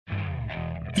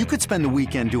You could spend the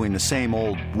weekend doing the same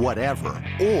old whatever,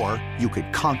 or you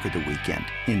could conquer the weekend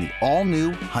in the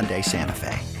all-new Hyundai Santa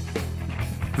Fe.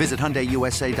 Visit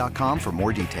HyundaiUSA.com for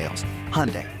more details.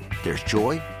 Hyundai, there's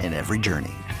joy in every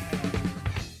journey.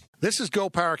 This is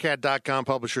GoPowerCat.com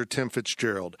publisher Tim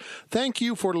Fitzgerald. Thank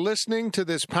you for listening to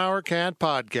this PowerCat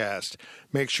podcast.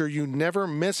 Make sure you never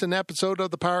miss an episode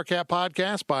of the PowerCat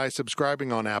podcast by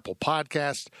subscribing on Apple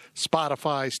Podcasts,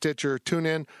 Spotify, Stitcher,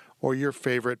 TuneIn, or your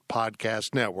favorite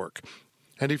podcast network.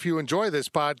 And if you enjoy this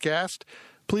podcast,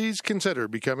 please consider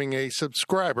becoming a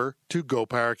subscriber to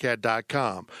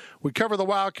GoPowerCat.com. We cover the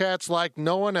Wildcats like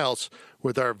no one else,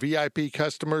 with our VIP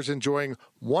customers enjoying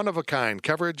one-of-a-kind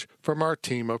coverage from our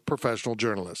team of professional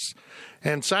journalists.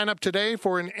 And sign up today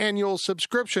for an annual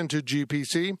subscription to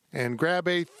GPC and grab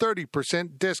a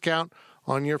 30% discount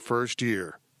on your first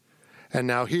year. And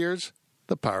now here's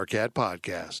the PowerCat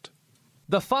Podcast.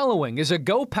 The following is a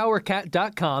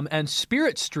GoPowerCat.com and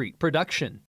Spirit Street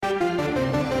production.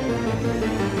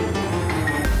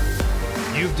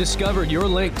 You've discovered your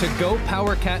link to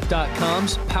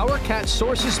GoPowerCat.com's PowerCat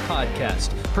Sources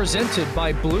podcast, presented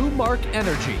by Blue Mark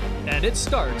Energy, and it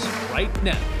starts right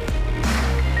now.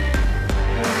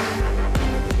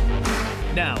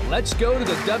 Now, let's go to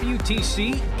the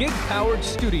WTC gig-powered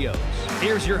studios.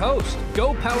 Here's your host,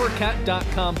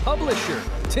 GoPowerCat.com publisher,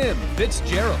 Tim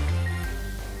Fitzgerald.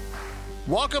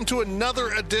 Welcome to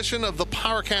another edition of the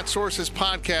PowerCat Sources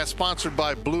podcast, sponsored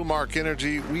by Blue Mark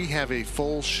Energy. We have a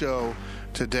full show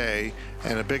today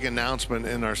and a big announcement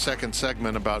in our second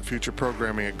segment about future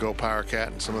programming at GoPowerCat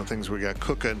and some of the things we got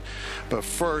cooking. But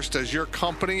first, does your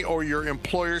company or your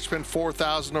employer spend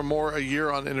 $4,000 or more a year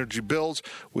on energy bills?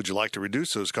 Would you like to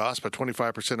reduce those costs by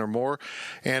 25% or more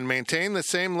and maintain the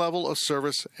same level of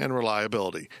service and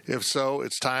reliability? If so,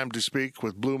 it's time to speak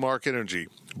with Blue Mark Energy.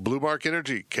 Blue Mark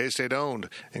Energy, K-State owned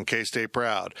and K-State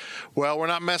proud. Well, we're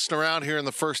not messing around here in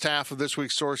the first half of this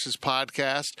week's Sources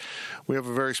podcast. We have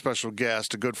a very special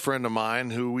guest, a good friend of mine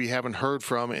who we haven't heard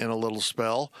from in a little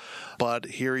spell. But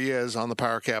here he is on the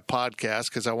PowerCat podcast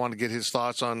because I want to get his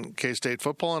thoughts on K-State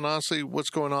football and honestly what's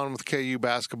going on with KU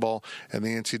basketball and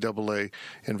the NCAA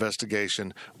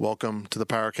investigation. Welcome to the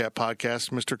PowerCat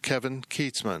podcast, Mr. Kevin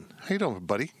Kietzman. How you doing,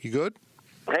 buddy? You good?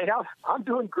 Hey, I'm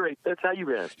doing great. That's how you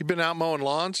been. You've been out mowing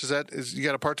lawns? Is you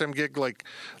got a part-time gig like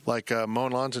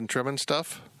mowing lawns and trimming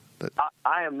stuff?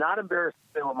 I am not embarrassed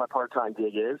to say what my part-time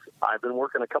gig is. I've been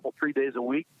working 3 days a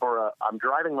week I'm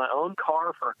driving my own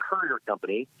car for a courier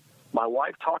company. My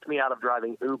wife talked me out of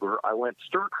driving Uber. I went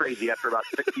stir crazy after about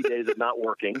 60 days of not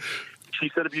working.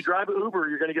 She said, if you drive Uber,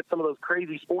 you're going to get some of those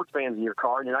crazy sports fans in your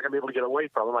car, and you're not going to be able to get away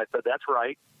from them. I said, that's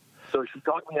right. So she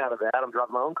talked me out of that. I'm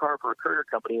driving my own car for a courier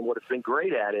company, and what it's been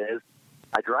great at is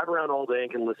I drive around all day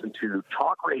and can listen to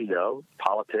talk radio,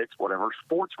 politics, whatever,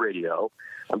 sports radio.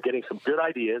 I'm getting some good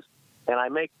ideas, and I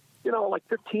make,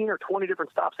 15 or 20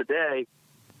 different stops a day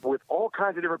with all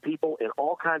kinds of different people in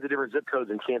all kinds of different zip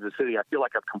codes in Kansas City. I feel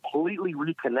like I've completely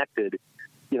reconnected.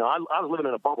 I was living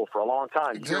in a bubble for a long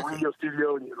time. Exactly. You're in a radio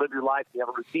studio and you live your life and you have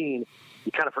a routine.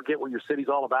 You kind of forget what your city's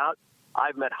all about.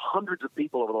 I've met hundreds of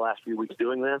people over the last few weeks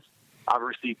doing this. I've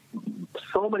received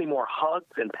so many more hugs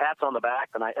and pats on the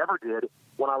back than I ever did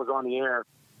when I was on the air.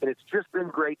 And it's just been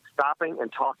great stopping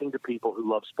and talking to people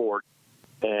who love sport.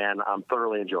 And I'm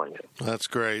thoroughly enjoying it. That's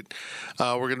great.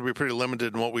 We're going to be pretty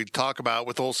limited in what we talk about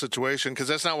with the whole situation because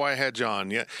that's not why I had you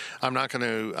on. I'm not going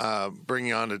to bring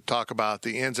you on to talk about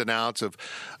the ins and outs of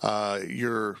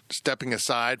your stepping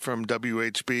aside from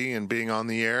WHB and being on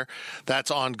the air.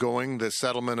 That's ongoing, the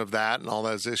settlement of that and all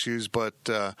those issues. But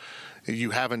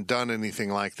you haven't done anything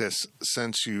like this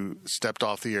since you stepped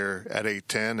off the air at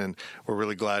 810, and we're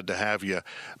really glad to have you.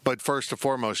 But first and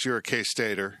foremost, you're a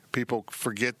K-Stater. People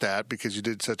forget that because you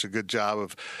did such a good job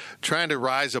of trying to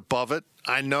rise above it.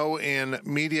 I know in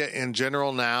media in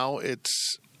general now,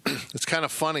 it's kind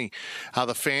of funny how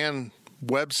the fan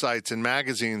websites and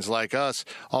magazines like us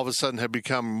all of a sudden have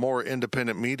become more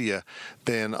independent media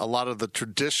than a lot of the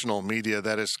traditional media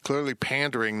that is clearly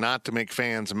pandering not to make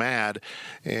fans mad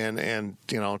and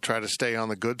try to stay on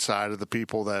the good side of the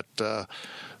people that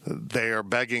they are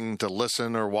begging to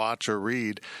listen or watch or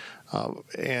read.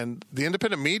 And the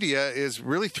independent media is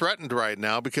really threatened right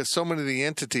now because so many of the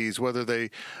entities, whether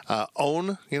they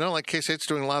own, like K-State's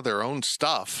doing a lot of their own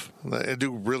stuff, they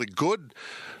do really good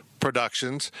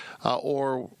productions,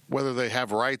 or whether they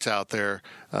have rights out there,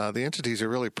 the entities are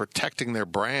really protecting their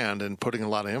brand and putting a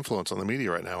lot of influence on the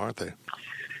media right now, aren't they?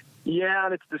 Yeah,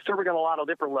 and it's disturbing on a lot of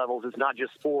different levels. It's not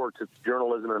just sports; it's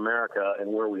journalism in America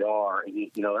and where we are.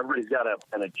 Everybody's got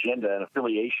an agenda, an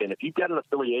affiliation. If you've got an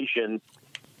affiliation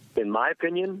in my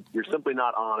opinion, you're simply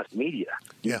not honest media.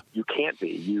 Yeah. You can't be.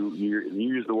 You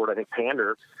use the word, I think,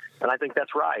 pander, and I think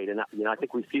that's right. And I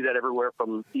think we see that everywhere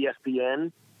from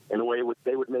ESPN and the way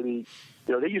they would maybe,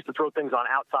 they used to throw things on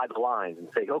outside the lines and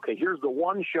say, okay, here's the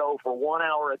one show for 1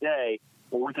 hour a day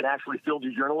where we can actually still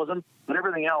do journalism, but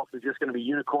everything else is just going to be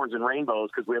unicorns and rainbows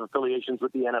because we have affiliations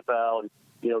with the NFL and,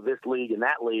 this league and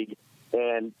that league.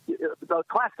 And the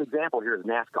classic example here is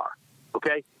NASCAR,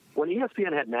 okay? When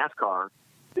ESPN had NASCAR,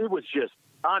 it was just,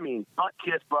 butt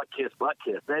kiss, butt kiss, butt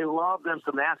kiss. They loved them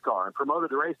some NASCAR and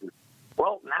promoted the races.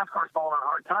 Well, NASCAR's fallen on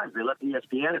hard times. They left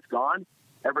ESPN. It's gone.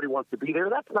 Everybody wants to be there.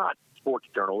 That's not sports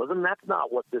journalism. That's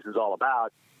not what this is all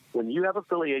about. When you have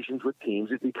affiliations with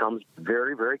teams, it becomes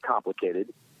very, very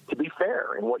complicated to be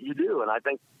fair in what you do. And I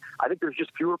think there's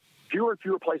just fewer and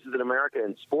fewer places in America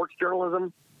in sports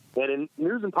journalism and in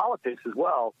news and politics as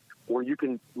well where you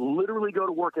can literally go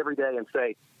to work every day and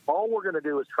say, all we're going to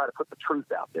do is try to put the truth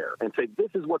out there and say, this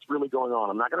is what's really going on.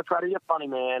 I'm not going to try to be a funny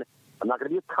man. I'm not going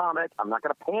to be a comic. I'm not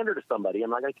going to pander to somebody. I'm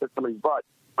not going to kiss somebody's butt.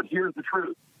 But here's the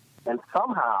truth. And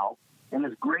somehow, in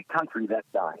this great country, that's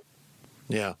dying.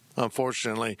 Yeah,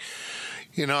 unfortunately.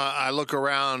 I look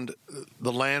around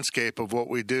the landscape of what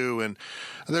we do, and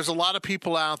there's a lot of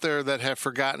people out there that have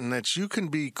forgotten that you can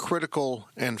be critical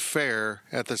and fair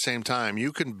at the same time.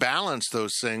 You can balance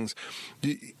those things.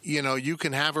 You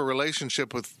can have a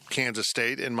relationship with Kansas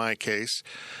State, in my case,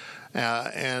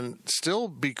 and still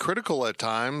be critical at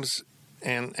times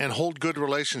and hold good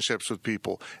relationships with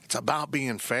people. It's about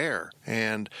being fair.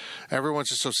 And everyone's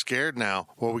just so scared now.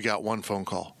 Well, we got one phone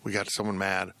call. We got someone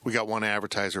mad. We got one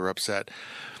advertiser upset.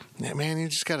 Man, you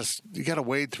just gotta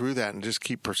wade through that and just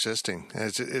keep persisting.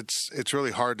 It's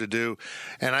really hard to do.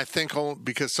 And I think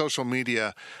because social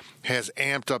media has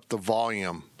amped up the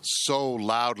volume so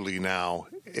loudly now,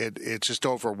 it's just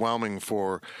overwhelming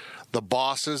for the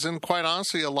bosses and, quite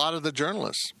honestly, a lot of the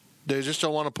journalists. They just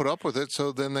don't want to put up with it,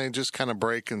 so then they just kind of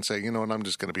break and say, you know what, I'm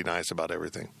just going to be nice about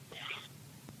everything.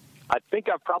 I think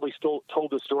I've probably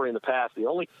told this story in the past. The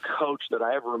only coach that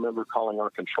I ever remember calling our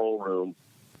control room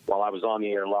while I was on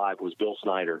the air live was Bill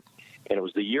Snyder. And it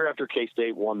was the year after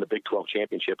K-State won the Big 12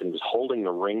 championship, and he was holding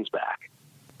the rings back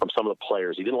from some of the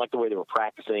players. He didn't like the way they were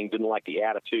practicing, didn't like the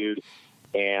attitude.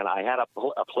 And I had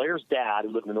a player's dad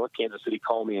who lived in North Kansas City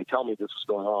call me and tell me this was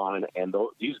going on. And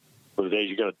these were the days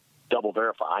you're going to double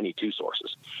verify. I need two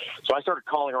sources. So I started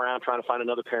calling around, trying to find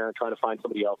another parent, trying to find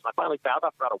somebody else. And I finally found,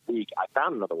 after about a week, I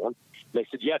found another one. And they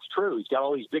said, yeah, it's true. He's got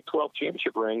all these Big 12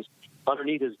 championship rings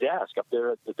underneath his desk up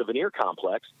there at the Veneer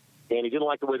Complex. And he didn't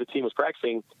like the way the team was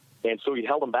practicing. And so he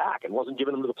held them back and wasn't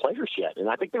giving them to the players yet. And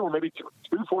I think they were maybe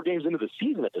 3 or 4 games into the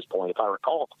season at this point, if I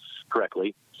recall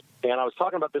correctly. And I was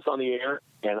talking about this on the air,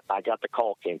 and I got the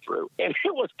call came through. And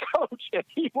it was Coach, and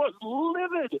he was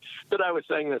livid that I was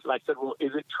saying this. And I said, well,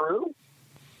 is it true?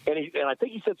 And I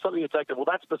think he said something that's like, well,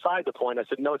 that's beside the point. I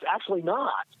said, no, it's actually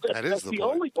not. That's the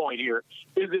only point here.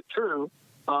 Is it true?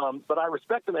 But I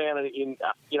respect the man, and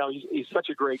he's such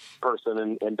a great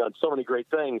person and done so many great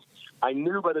things. I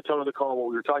knew by the tone of the call when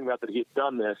we were talking about that he had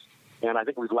done this, and I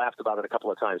think we've laughed about it a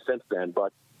couple of times since then.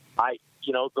 But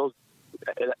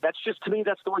that's just, to me,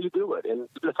 that's the way you do it. And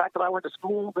the fact that I went to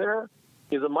school there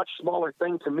is a much smaller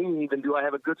thing to me than do I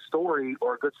have a good story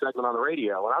or a good segment on the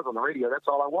radio. When I was on the radio, that's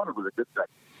all I wanted was a good segment.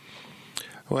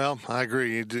 Well, I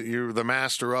agree. You're the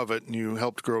master of it, and you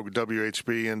helped grow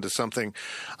WHB into something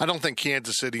I don't think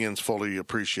Kansas Cityans fully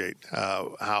appreciate,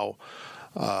 how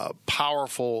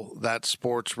powerful that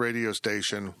sports radio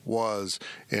station was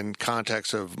in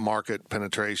context of market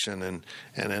penetration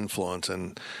and influence.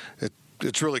 And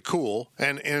it's really cool.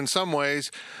 And in some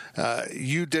ways,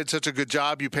 you did such a good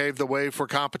job, you paved the way for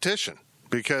competition.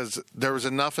 Because there was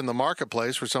enough in the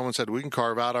marketplace where someone said, we can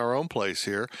carve out our own place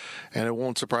here. And it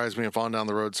won't surprise me if on down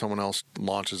the road someone else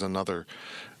launches another,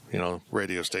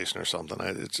 radio station or something.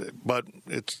 But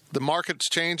the market's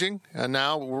changing, and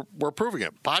now we're proving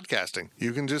it. Podcasting.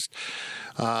 You can just,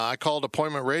 I call it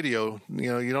appointment radio.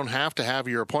 You don't have to have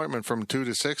your appointment from 2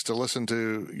 to 6 to listen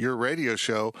to your radio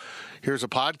show. Here's a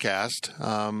podcast.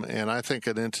 And I think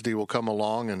an entity will come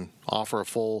along and offer a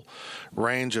full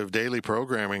range of daily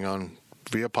programming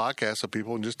via podcast, so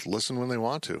people can just listen when they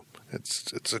want to.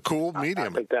 It's a cool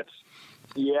medium. I think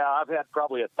I've had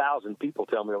probably 1,000 people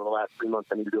tell me over the last 3 months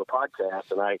I need to do a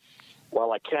podcast, and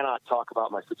while I cannot talk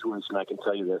about my situation, I can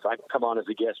tell you this: I can come on as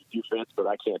a guest with you, Fitz, but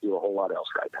I can't do a whole lot else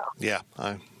right now. Yeah,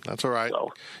 that's all right.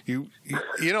 So. You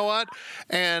know what?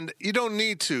 And you don't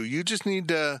need to. You just need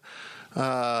to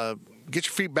get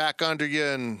your feet back under you,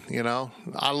 and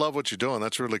I love what you're doing.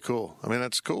 That's really cool. I mean,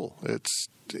 that's cool.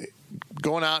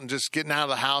 going out and just getting out of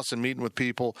the house and meeting with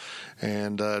people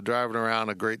and driving around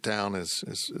a great town is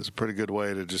a pretty good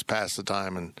way to just pass the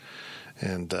time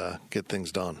and get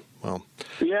things done. Well,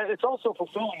 yeah, it's also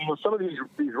fulfilling. Some of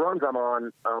these runs I'm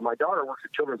on, my daughter works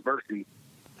at Children's Mercy,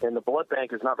 and the blood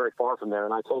bank is not very far from there.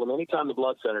 And I told them anytime the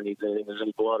blood center needs anything, there's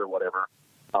any blood or whatever,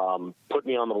 put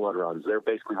me on the blood runs. They're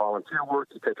basically volunteer work.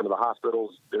 You take them to the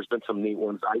hospitals. There's been some neat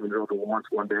ones. I even drove to Lawrence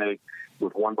one day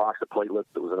with one box of platelets.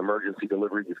 It was an emergency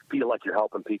delivery. You feel like you're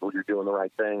helping people. You're doing the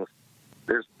right things.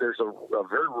 There's a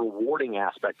very rewarding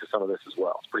aspect to some of this as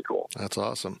well. It's pretty cool. That's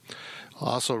awesome.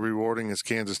 Also rewarding is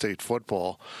Kansas State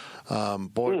football.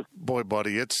 Boy,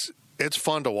 buddy, it's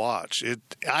fun to watch.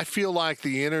 I feel like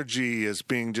the energy is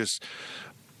being just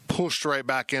pushed right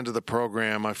back into the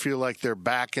program. I feel like they're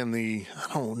back in I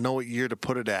don't know what year to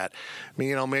put it at. I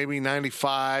mean, maybe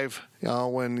 95,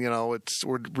 when,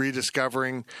 we're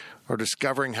rediscovering or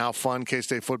discovering how fun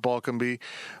K-State football can be.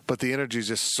 But the energy is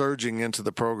just surging into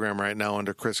the program right now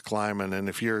under Chris Kleiman. And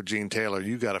if you're Gene Taylor,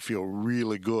 you got to feel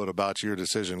really good about your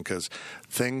decision because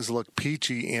things look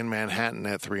peachy in Manhattan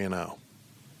at 3-0.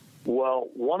 Well,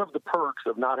 one of the perks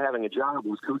of not having a job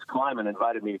was Coach Kleiman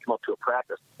invited me to come up to a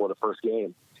practice before the first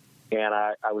game. And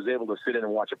I was able to sit in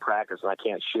and watch a practice, and I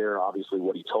can't share, obviously,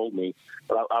 what he told me.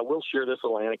 But I will share this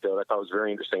little anecdote I thought was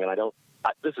very interesting. And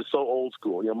this is so old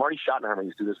school. Marty Schottenheimer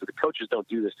used to do this, but the coaches don't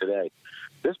do this today.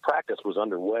 This practice was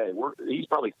underway. He's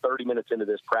probably 30 minutes into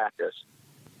this practice.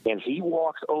 And he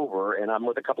walks over, and I'm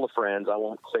with a couple of friends. I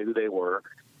won't say who they were.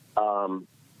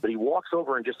 But he walks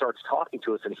over and just starts talking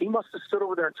to us. And he must have stood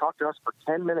over there and talked to us for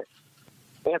 10 minutes,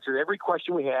 answered every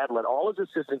question we had, let all his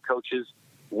assistant coaches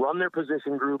run their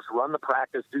position groups, run the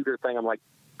practice, do their thing. I'm like,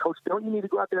 Coach, don't you need to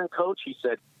go out there and coach? He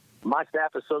said, my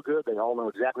staff is so good. They all know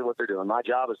exactly what they're doing. My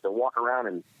job is to walk around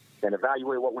and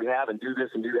evaluate what we have and do this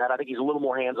and do that. I think he's a little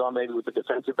more hands-on maybe with the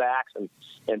defensive backs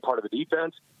and part of the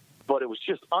defense. But it was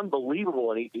just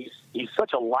unbelievable. And he's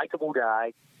such a likable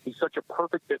guy. He's such a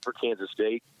perfect fit for Kansas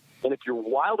State. And if your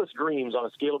wildest dreams on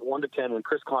a scale of 1 to 10 when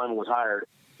Chris Kleiman was hired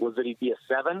was that he'd be a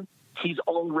 7, he's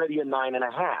already a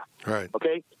 9.5. Right.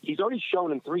 Okay? He's already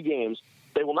shown in 3 games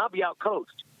they will not be outcoached.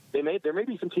 There may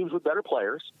be some teams with better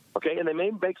players, okay, and they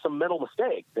may make some mental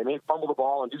mistakes. They may fumble the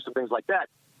ball and do some things like that,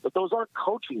 but those aren't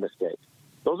coaching mistakes.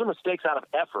 Those are mistakes out of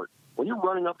effort. When you're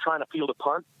running up trying to field a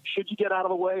punt, should you get out of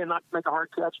the way and not make a hard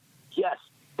catch? Yes,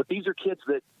 but these are kids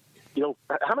that,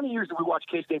 how many years did we watch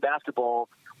K-State basketball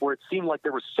where it seemed like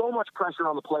there was so much pressure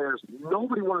on the players,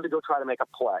 nobody wanted to go try to make a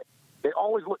play? They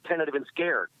always looked tentative and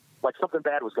scared, like something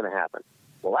bad was going to happen.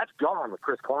 Well, that's gone with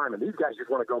Chris Kleiman. These guys just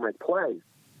want to go make plays.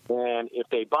 And if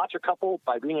they botch a couple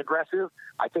by being aggressive,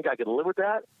 I think I can live with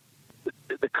that.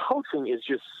 The coaching is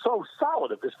just so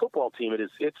solid of this football team.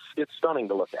 It's stunning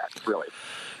to look at, really.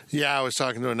 Yeah, I was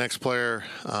talking to an ex-player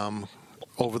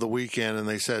over the weekend, and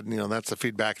they said, that's the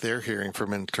feedback they're hearing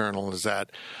from internal is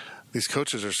that these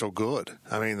coaches are so good.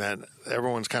 I mean, that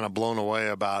everyone's kind of blown away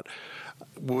about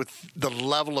with the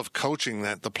level of coaching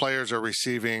that the players are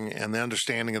receiving and the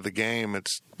understanding of the game.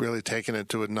 It's really taken it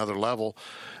to another level.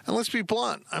 And let's be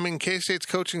blunt. I mean, K-State's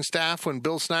coaching staff, when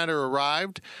Bill Snyder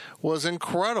arrived, was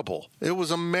incredible. It was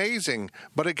amazing,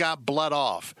 but it got bled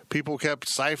off. People kept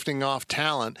siphoning off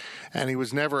talent, and he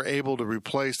was never able to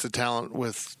replace the talent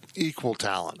with equal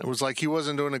talent. It was like he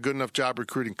wasn't doing a good enough job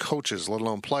recruiting coaches, let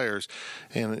alone players,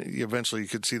 and eventually you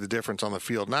could see the difference on the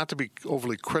field. Not to be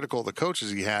overly critical of the coaches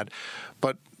he had,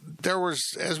 but there was,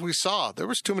 as we saw, there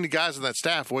was too many guys on that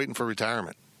staff waiting for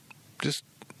retirement. Just,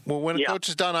 when a coach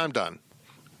is done, I'm done.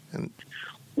 And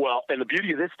the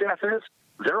beauty of this staff is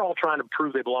they're all trying to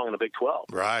prove they belong in the Big 12.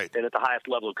 Right. And at the highest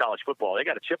level of college football. They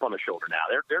got a chip on their shoulder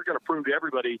now. They're going to prove to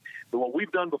everybody that what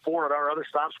we've done before at our other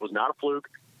stops was not a fluke.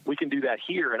 We can do that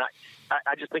here. And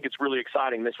I just think it's really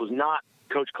exciting. This was not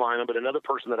Coach Kleiman, but another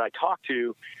person that I talked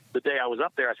to the day I was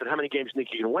up there. I said, how many games do you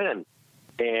think you can win?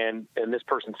 And this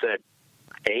person said,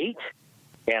 8.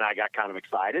 And I got kind of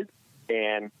excited.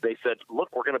 And they said, look,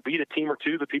 we're going to beat a team or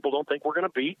two that people don't think we're going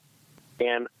to beat.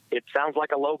 And it sounds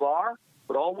like a low bar,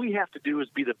 but all we have to do is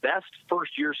be the best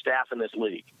first-year staff in this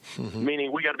league,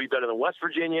 meaning we got to be better than West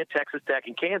Virginia, Texas Tech,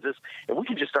 and Kansas, and we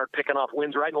can just start picking off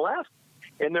wins right and left.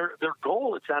 And their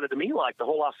goal, it sounded to me like the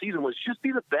whole offseason, was just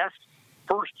be the best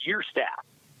first-year staff.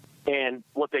 And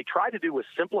what they tried to do was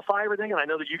simplify everything, and I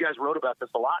know that you guys wrote about this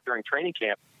a lot during training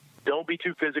camp. Don't be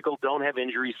too physical, don't have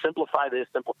injuries, simplify this,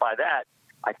 simplify that.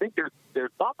 I think their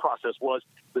thought process was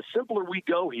the simpler we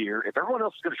go here, if everyone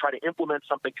else is going to try to implement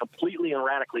something completely and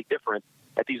radically different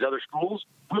at these other schools,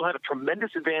 we'll have a tremendous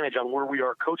advantage on where we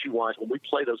are coaching-wise when we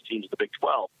play those teams in the Big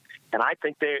 12. And I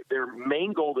think their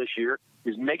main goal this year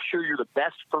is make sure you're the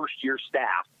best first-year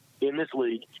staff in this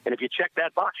league. And if you check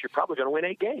that box, you're probably going to win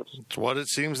 8 games. It's what it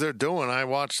seems they're doing. I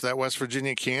watched that West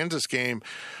Virginia-Kansas game,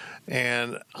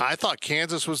 and I thought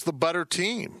Kansas was the better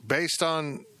team based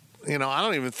on, I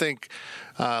don't even think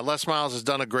Les Miles has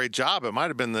done a great job. It might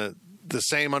have been the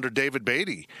same under David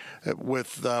Beatty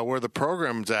with where the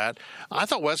program's at. I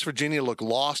thought West Virginia looked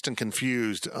lost and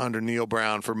confused under Neil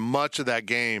Brown for much of that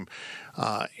game.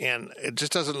 And it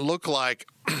just doesn't look like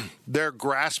they're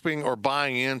grasping or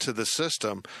buying into the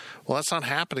system. Well, that's not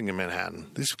happening in Manhattan.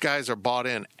 These guys are bought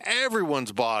in.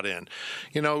 Everyone's bought in.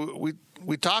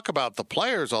 We talk about the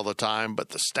players all the time, but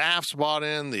the staff's bought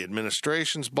in, the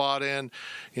administration's bought in,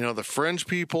 the fringe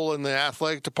people in the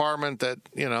athletic department that,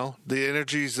 the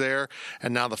energy's there,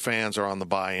 and now the fans are on the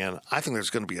buy-in. I think there's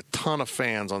going to be a ton of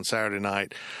fans on Saturday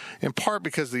night, in part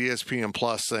because of the ESPN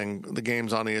Plus thing, the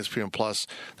game's on ESPN Plus.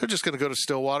 They're just going to go to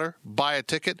Stillwater, buy a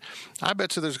ticket. I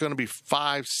bet you there's going to be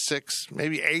 5, 6,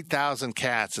 maybe 8,000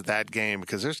 cats at that game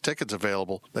because there's tickets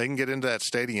available. They can get into that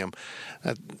stadium.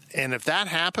 And if that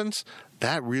happens,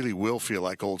 that really will feel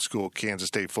like old school Kansas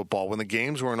State football. When the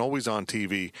games weren't always on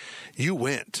TV, you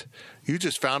went. You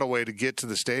just found a way to get to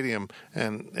the stadium,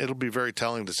 and it'll be very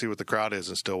telling to see what the crowd is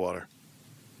in Stillwater.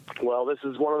 Well, it's a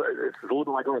little bit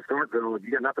like on Starkville. If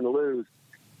you got nothing to lose,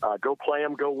 go play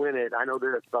them, go win it. I know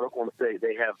they're at Oklahoma State.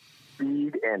 They have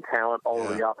speed and talent all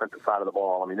over the offensive side of the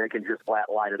ball. I mean, they can just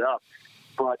flat light it up.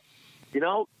 But,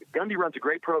 Gundy runs a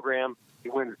great program. He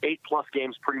wins 8+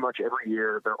 games pretty much every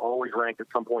year. They're always ranked at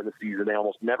some point in the season. They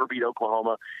almost never beat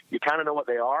Oklahoma. You kind of know what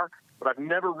they are, but I've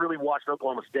never really watched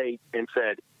Oklahoma State and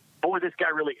said, boy, this guy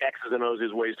really X's and O's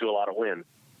his ways to a lot of wins.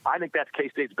 I think that's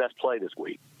K-State's best play this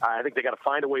week. I think they got to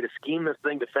find a way to scheme this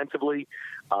thing defensively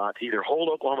to either hold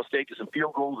Oklahoma State to some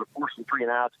field goals or force some 3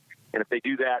 and outs. And if they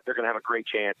do that, they're going to have a great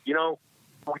chance.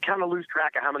 We kind of lose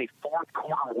track of how many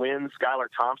fourth-quarter wins Skylar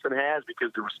Thompson has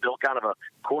because there was still kind of a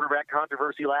quarterback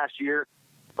controversy last year.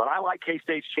 But I like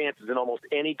K-State's chances in almost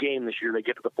any game this year they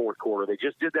get to the fourth quarter. They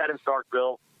just did that in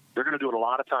Starkville. They're going to do it a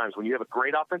lot of times. When you have a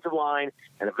great offensive line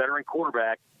and a veteran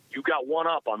quarterback, you got one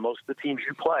up on most of the teams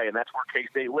you play, and that's where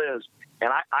K-State lives.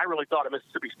 And I really thought at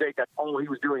Mississippi State that's all he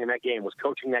was doing in that game was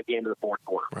coaching that game to the fourth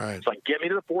quarter. Right. It's like, get me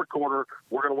to the fourth quarter,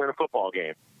 we're going to win a football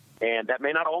game. And that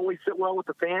may not always sit well with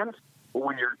the fans, but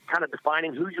when you're kind of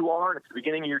defining who you are and it's the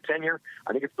beginning of your tenure,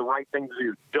 I think it's the right thing to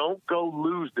do. Don't go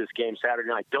lose this game Saturday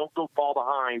night. Don't go fall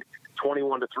behind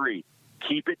 21-3.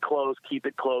 Keep it close, keep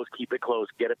it close, keep it close.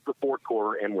 Get it to the fourth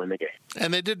quarter and win the game.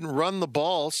 And they didn't run the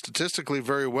ball statistically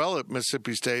very well at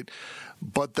Mississippi State,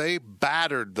 but they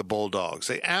battered the Bulldogs.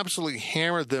 They absolutely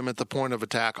hammered them at the point of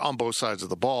attack on both sides of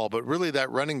the ball. But really that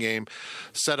running game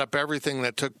set up everything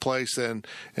that took place in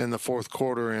the fourth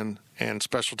quarter, and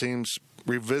special teams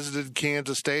revisited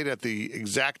Kansas State at the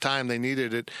exact time they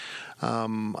needed it. I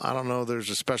don't know,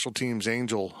 there's a special teams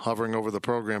angel hovering over the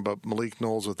program, but Malik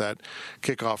Knowles with that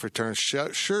kickoff return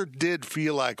sure did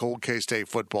feel like old K-State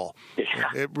football. Yeah,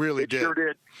 it really did. Sure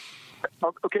did.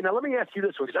 Okay, now let me ask you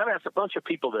this one, because I've asked a bunch of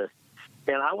people this,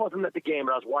 and I wasn't at the game,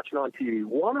 but I was watching on TV.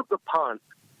 One of the punts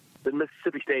that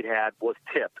Mississippi State had was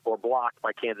tipped or blocked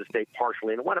by Kansas State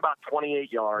partially, and it went about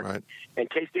 28 yards. Right. And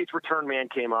K-State's return man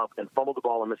came up and fumbled the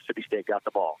ball, and Mississippi State got the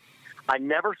ball. I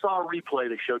never saw a replay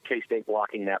that showed K-State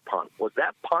blocking that punt. Was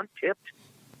that punt tipped?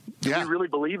 Do you really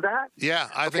believe that? Yeah,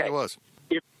 I think it was.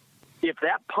 If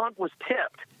that punt was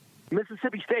tipped,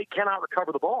 Mississippi State cannot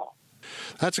recover the ball.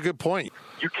 That's a good point.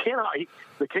 You cannot.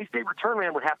 The K-State return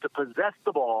man would have to possess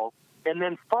the ball and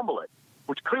then fumble it,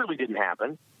 which clearly didn't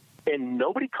happen. And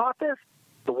nobody caught this.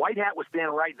 The white hat was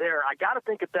standing right there. I got to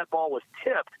think if that ball was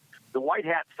tipped, the white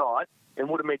hat saw it and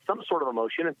would have made some sort of a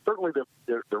motion, and certainly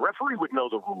the referee would know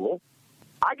the rule.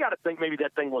 I got to think maybe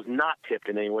that thing was not tipped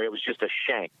in any way. It was just a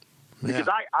shank. Because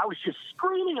I was just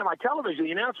screaming on my television.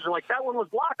 The announcers are like, that one was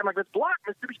blocked. I'm like, it's blocked.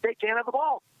 Mississippi State can't have the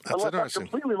ball. That's unless I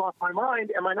completely lost my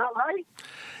mind. Am I not right?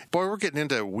 Boy, we're getting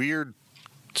into weird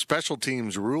special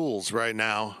teams rules right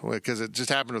now because it just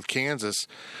happened with Kansas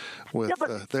with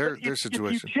their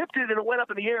situation. If you tipped it and it went up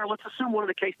in the air, let's assume one of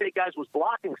the K-State guys was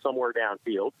blocking somewhere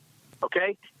downfield,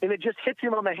 okay, and it just hits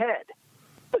him on the head.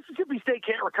 Mississippi State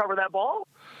can't recover that ball.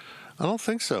 I don't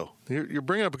think so. You're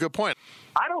bringing up a good point.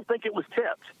 I don't think it was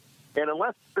tipped. And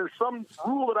unless there's some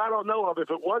rule that I don't know of, if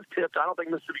it was tipped, I don't think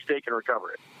Mississippi State can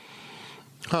recover it.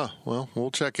 Huh. Well,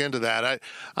 we'll check into that.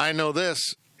 I know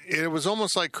this. It was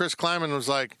almost like Chris Kleiman was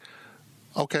like,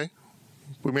 okay,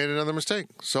 we made another mistake.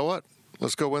 So what?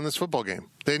 Let's go win this football game.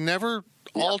 They never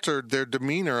altered their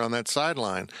demeanor on that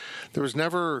sideline. There was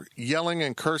never yelling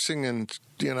and cursing and,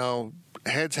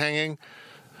 heads hanging.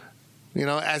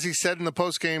 As he said in the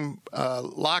postgame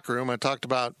locker room, I talked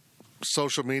about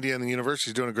social media, and the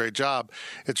university's doing a great job.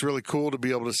 It's really cool to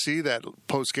be able to see that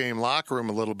post-game locker room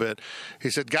a little bit. He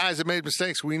said, guys that made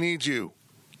mistakes, we need you.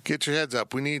 Get your heads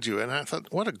up. We need you. And I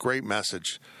thought, what a great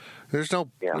message. There's no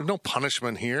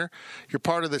punishment here. You're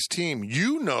part of this team.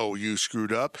 You know you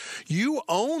screwed up. You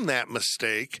own that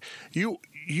mistake. You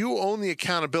own the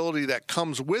accountability that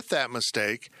comes with that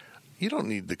mistake. You don't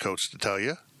need the coach to tell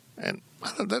you. And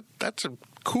that's a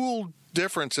cool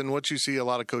difference in what you see a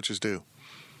lot of coaches do.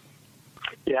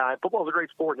 Yeah, football's a great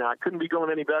sport now. It couldn't be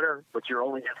going any better, but you're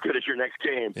only as good as your next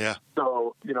game. Yeah.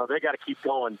 So, they got to keep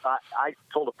going. I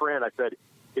told a friend, I said,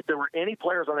 if there were any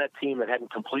players on that team that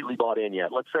hadn't completely bought in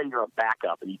yet, let's say you're a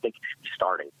backup and you think you should be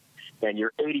starting, and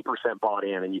you're 80% bought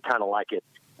in and you kind of like it.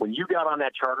 When you got on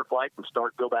that charter flight from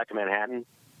go back to Manhattan,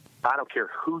 I don't care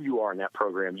who you are in that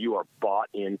program, you are bought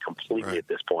in completely at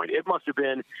this point. That must have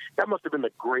been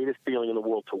the greatest feeling in the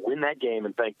world to win that game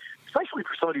and think, especially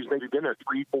for somebody who's maybe been there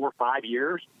 3, 4, 5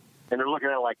 years, and they're looking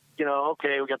at it like,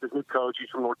 okay, we got this new coach, he's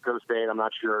from North Dakota State, I'm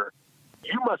not sure.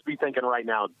 You must be thinking right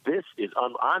now,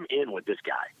 I'm in with this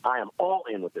guy. I am all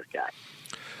in with this guy.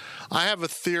 I have a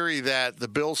theory that the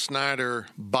Bill Snyder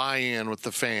buy-in with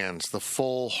the fans, the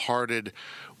full-hearted,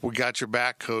 we got your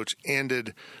back coach,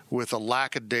 ended with a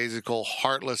lackadaisical,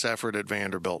 heartless effort at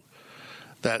Vanderbilt.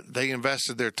 That they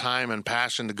invested their time and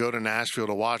passion to go to Nashville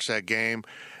to watch that game,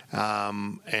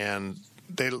 and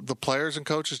the players and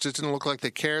coaches just didn't look like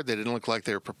they cared. They didn't look like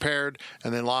they were prepared,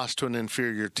 and they lost to an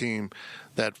inferior team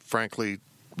that, frankly,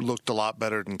 looked a lot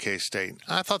better than K-State.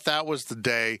 I thought that was the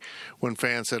day when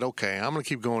fans said, okay, I'm going to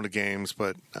keep going to games,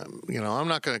 but, I'm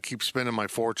not going to keep spending my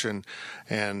fortune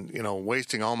and,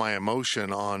 wasting all my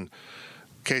emotion on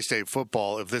K-State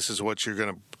football if this is what you're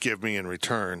going to give me in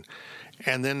return.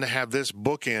 And then to have this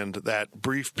bookend, that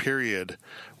brief period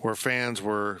where fans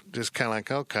were just kind of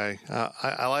like, okay,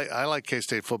 I like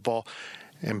K-State football,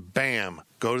 and bam,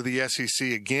 go to the SEC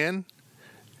again.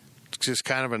 Just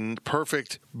kind of a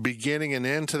perfect beginning and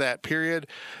end to that period.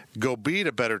 Go beat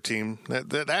a better team.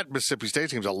 That Mississippi State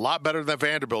team's a lot better than that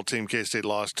Vanderbilt team K-State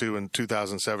lost to in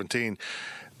 2017.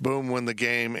 Boom, win the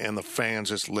game, and the fans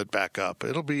just lit back up.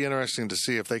 It'll be interesting to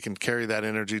see if they can carry that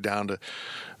energy down to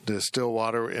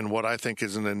Stillwater in what I think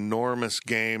is an enormous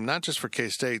game, not just for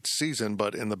K-State's season,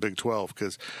 but in the Big 12,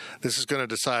 because this is going to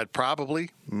decide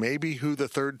maybe who the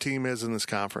third team is in this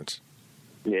conference.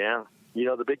 Yeah.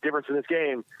 The big difference in this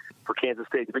game for Kansas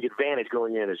State, the big advantage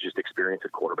going in is just experience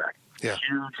at quarterback. Yeah.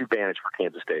 Huge advantage for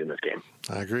Kansas State in this game.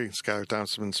 I agree. Skylar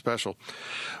Thompson's been special.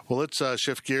 Well, let's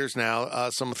shift gears now.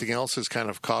 Something else has kind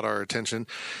of caught our attention,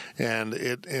 and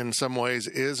it in some ways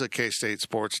is a K-State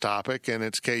sports topic, and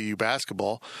it's KU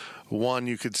basketball. One,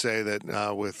 you could say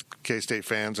that with K-State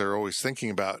fans are always thinking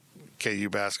about KU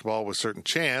basketball with certain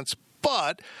chance,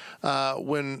 but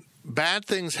when bad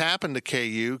things happen to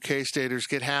KU, K-Staters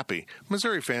get happy.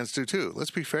 Missouri fans do too. Let's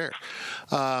be fair.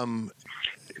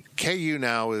 KU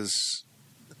now is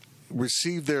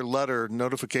received their letter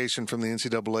notification from the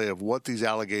NCAA of what these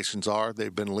allegations are.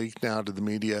 They've been leaked now to the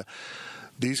media.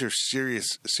 These are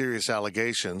serious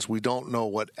allegations. We don't know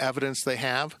what evidence they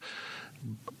have.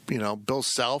 Bill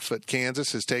Self at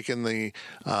Kansas has taken they've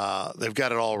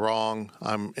got it all wrong.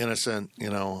 I'm innocent.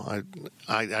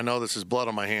 I know this is blood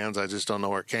on my hands. I just don't know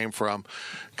where it came from.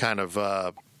 Kind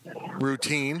of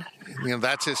routine.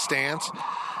 That's his stance.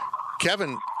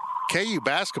 Kevin, KU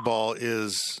basketball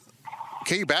is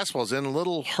in a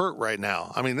little hurt right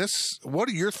now. I mean, what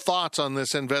are your thoughts on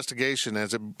this investigation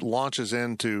as it launches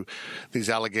into these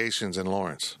allegations in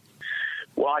Lawrence?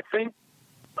 Well,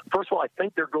 first of all, I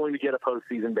think they're going to get a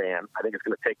postseason ban. I think it's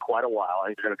going to take quite a while. I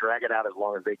think they're going to drag it out as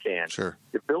long as they can. Sure.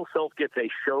 If Bill Self gets a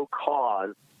show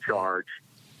cause charge,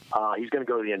 he's going to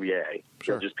go to the NBA.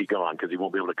 Sure. He'll just be gone because he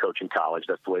won't be able to coach in college.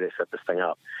 That's the way they set this thing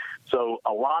up. So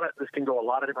this can go a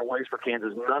lot of different ways for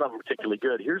Kansas. None of them particularly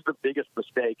good. Here's the biggest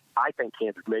mistake I think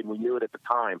Kansas made, and we knew it at the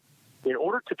time. In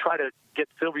order to try to get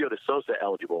Silvio De Sousa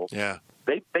eligible,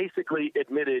 they basically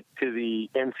admitted to the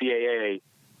NCAA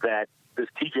that this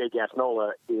TJ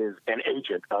Gasnola is an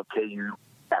agent of KU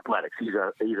Athletics. He's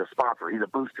a sponsor. He's a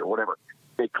booster, whatever.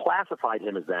 They classified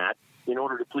him as that in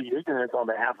order to plead ignorance on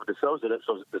behalf of De Sousa,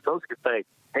 so De Sousa could say,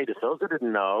 hey, De Sousa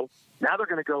didn't know. Now they're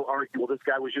going to go argue, well, this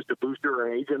guy was just a booster or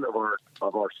an agent of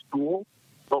our school,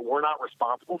 but we're not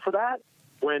responsible for that.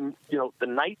 When, the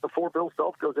night before Bill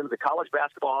Self goes into the College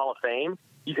Basketball Hall of Fame,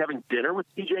 he's having dinner with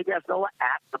TJ Gasnola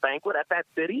at the banquet at that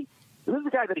city. And this is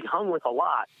a guy that he hung with a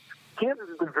lot. Kansas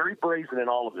has been very brazen in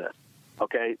all of this,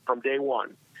 okay, from day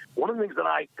one. One of the things that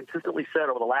I consistently said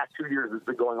over the last 2 years has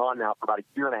been going on now for about a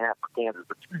year and a half for Kansas,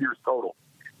 but 2 years total,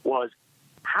 was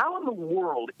how in the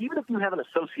world, even if you have an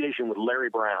association with Larry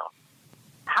Brown,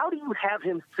 how do you have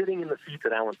him sitting in the seats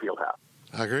at Allen Fieldhouse?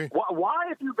 I agree. Why,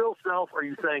 if you're Bill Self, are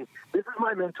you saying, this is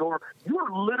my mentor? You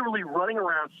are literally running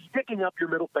around sticking up your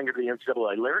middle finger to the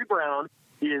NCAA. Larry Brown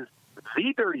is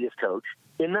the dirtiest coach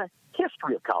in the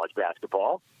history of college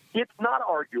basketball. It's not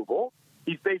arguable.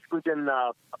 He's basically been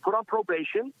put on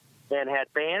probation and had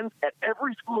bans at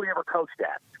every school he ever coached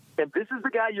at. And this is the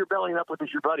guy you're bellying up with as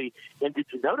your buddy. And did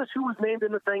you notice who was named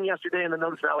in the thing yesterday in the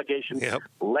notice of allegations? Yep.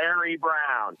 Larry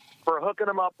Brown, for hooking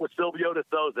him up with Silvio De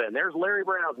Sousa. And there's Larry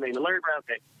Brown's name, and Larry Brown's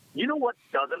name. You know what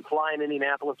doesn't fly in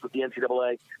Indianapolis with the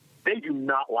NCAA? They do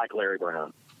not like Larry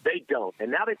Brown. They don't.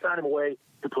 And now they found him a way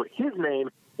to put his name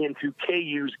into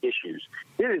KU's issues.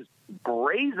 It is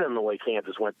brazen the way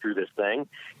Kansas went through this thing.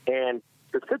 And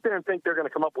to sit there and think they're going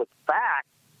to come up with facts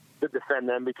to defend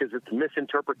them because it's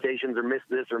misinterpretations or miss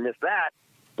this or miss that,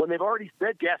 when they've already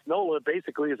said Gassnola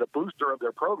basically is a booster of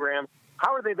their program,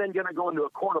 how are they then going to go into a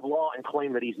court of law and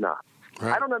claim that he's not?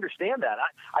 Right. I don't understand that.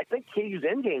 I think KU's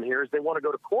end game here is they want to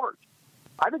go to court.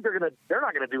 I think they're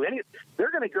not going to do any.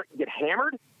 They're going to get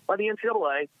hammered by the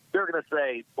NCAA. They're going to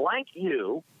say, blank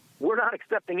you, we're not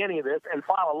accepting any of this, and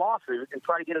file a lawsuit and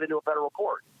try to get it into a federal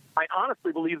court. I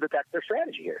honestly believe that that's their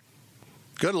strategy here.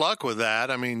 Good luck with that.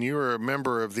 I mean, you were a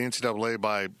member of the NCAA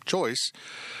by choice,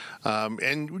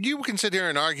 and you can sit here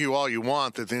and argue all you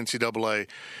want that the NCAA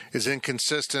is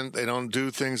inconsistent. They don't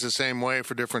do things the same way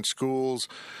for different schools.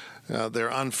 They're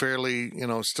unfairly,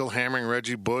 still hammering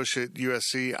Reggie Bush at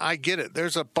USC. I get it.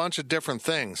 There's a bunch of different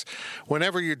things.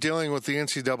 Whenever you're dealing with the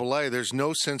NCAA, there's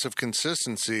no sense of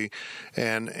consistency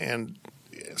and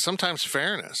sometimes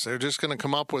fairness. They're just going to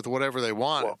come up with whatever they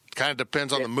want. Well, it kind of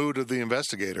depends on the mood of the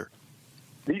investigator.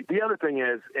 The other thing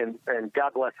is, and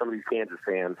God bless some of these Kansas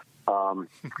fans,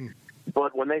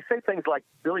 but when they say things like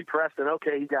Billy Preston,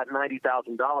 okay, he got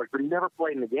 $90,000, but he never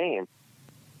played in the game,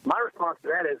 my response to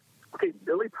that is, okay,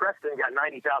 Billy Preston got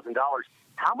 $90,000.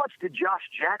 How much did Josh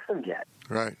Jackson get?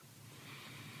 Right.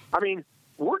 I mean,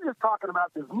 we're just talking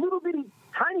about this little bitty,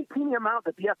 tiny, teeny amount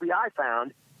that the FBI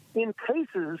found in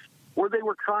cases where they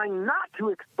were trying not to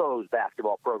expose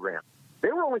basketball programs.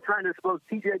 They were only trying to expose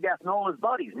T.J. Gassnola's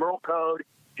buddies, Merle Code,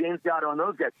 James Gatto, and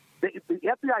those guys. The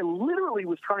FBI literally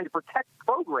was trying to protect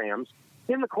programs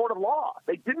in the court of law.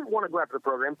 They didn't want to go after the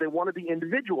programs. They wanted the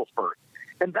individuals first.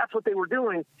 And that's what they were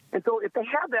doing. And so if they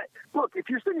have that, look, if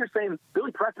you're sitting here saying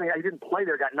Billy Preston, he didn't play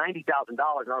there, got $90,000,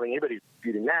 I don't think anybody's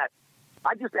disputing that.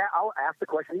 I'll ask the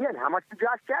question again, how much did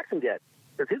Josh Jackson get?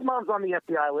 Because his mom's on the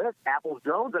FBI list. Apples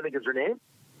Jones, I think is her name.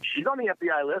 She's on the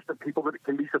FBI list of people that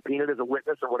can be subpoenaed as a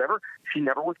witness or whatever. She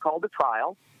never was called to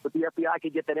trial, but the FBI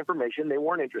could get that information. They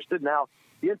weren't interested. Now,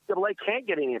 the NCAA can't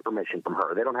get any information from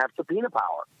her. They don't have subpoena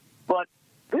power. But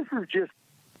this is just,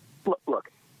 look,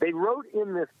 they wrote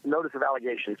in this notice of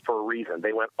allegations for a reason.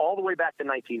 They went all the way back to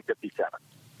 1957.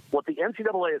 What the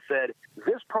NCAA has said,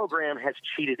 this program has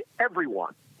cheated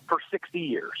everyone for 60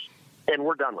 years, and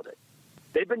we're done with it.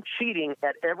 They've been cheating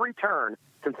at every turn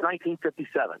since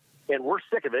 1957. And we're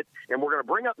sick of it, and we're going to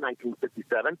bring up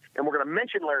 1957, and we're going to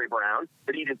mention Larry Brown,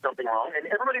 that he did something wrong, and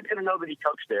everybody's going to know that he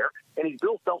coached there, and he's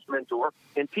Bill Self's mentor,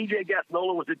 and T.J.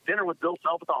 Gassnola was at dinner with Bill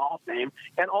Self at the Hall of Fame,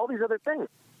 and all these other things.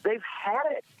 They've had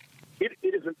it.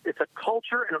 It's a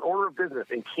culture and an order of business,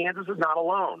 and Kansas is not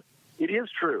alone. It is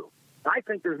true. I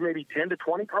think there's maybe 10 to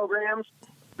 20 programs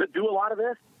that do a lot of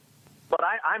this, but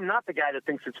I'm not the guy that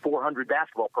thinks it's 400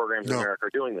 basketball programs in America are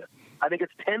doing this. I think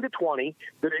it's 10 to 20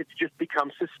 that it's just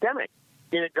become systemic.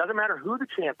 And it doesn't matter who the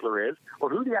chancellor is or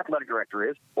who the athletic director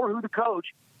is or who the coach.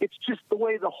 It's just the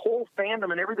way the whole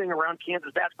fandom and everything around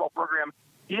Kansas basketball program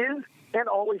is and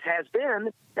always has been,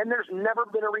 and there's never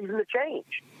been a reason to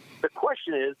change. The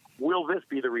question is, will this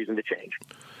be the reason to change?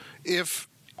 If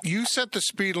you set the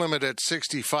speed limit at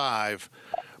 65,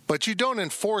 but you don't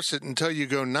enforce it until you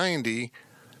go 90,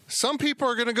 some people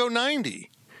are going to go 90.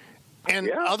 And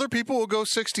other people will go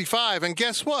 65. And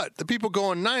guess what? The people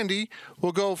going 90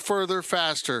 will go further,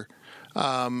 faster,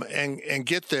 and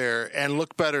get there and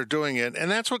look better doing it.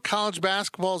 And that's what college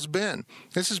basketball's been.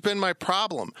 This has been my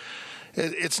problem.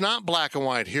 It's not black and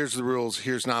white. Here's the rules.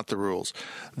 Here's not the rules.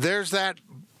 There's that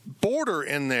border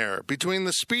in there between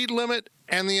the speed limit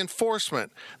and the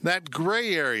enforcement, that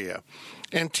gray area.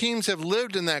 And teams have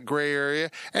lived in that gray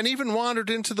area and even wandered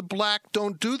into the black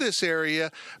don't do this area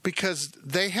because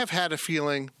they have had a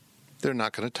feeling they're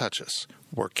not going to touch us.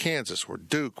 We're Kansas, we're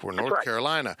Duke, we're North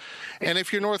Carolina. And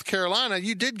if you're North Carolina,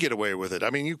 you did get away with it. I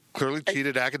mean, you clearly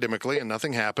cheated academically and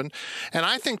nothing happened. And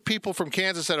I think people from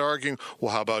Kansas that are arguing,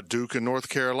 well, how about Duke and North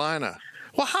Carolina?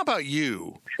 Well, how about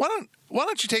you? Why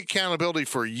don't you take accountability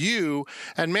for you?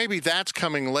 And maybe that's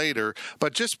coming later.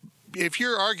 But just if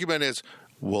your argument is,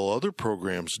 well, other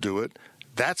programs do it,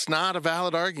 that's not a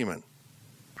valid argument.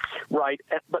 Right.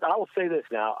 But I will say this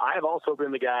now. I have also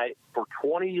been the guy for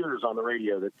 20 years on the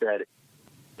radio that said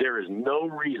there is no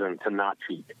reason to not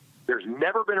cheat. There's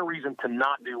never been a reason to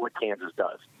not do what Kansas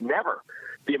does. Never.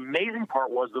 The amazing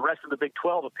part was the rest of the Big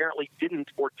 12 apparently didn't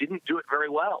do it very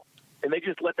well. And they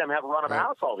just let them have a run of the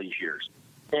house all these years.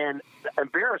 And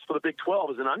embarrassed for the Big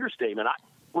 12 is an understatement.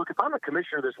 Look, if I'm the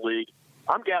commissioner of this league,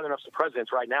 I'm gathering up some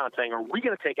presidents right now and saying, are we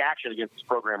going to take action against this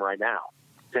program right now?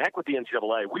 To heck with the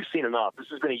NCAA. We've seen enough. This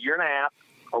has been a year and a half.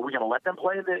 Are we going to let them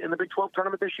play in the Big 12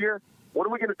 tournament this year? What are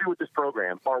we going to do with this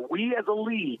program? Are we as a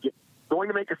league going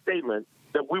to make a statement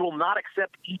that we will not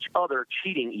accept each other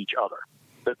cheating each other?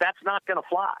 That's not going to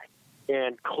fly.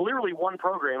 And clearly one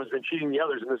program has been cheating the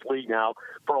others in this league now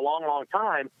for a long, long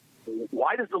time.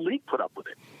 Why does the league put up with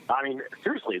it? I mean,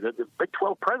 seriously, the Big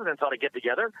 12 presidents ought to get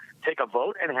together, take a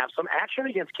vote, and have some action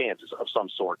against Kansas of some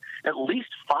sort. At least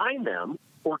fine them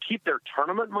or keep their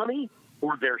tournament money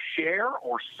or their share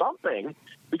or something,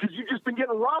 because you've just been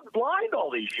getting robbed blind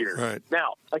all these years. Right.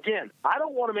 Now, again, I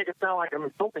don't want to make it sound like I'm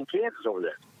insulting Kansas over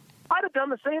this. I'd have done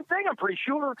the same thing, I'm pretty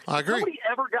sure. I agree. Nobody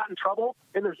ever got in trouble,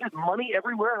 and there's just money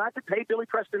everywhere, and I have to pay Billy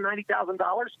Preston $90,000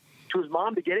 to his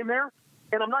mom to get him there,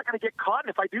 and I'm not going to get caught, and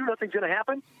if I do, nothing's going to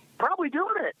happen. Probably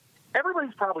doing it.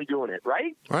 Everybody's probably doing it,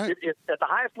 right? Right. At the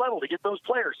highest level to get those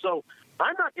players. So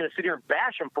I'm not going to sit here and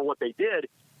bash them for what they did.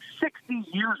 60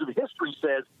 years of history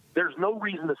says there's no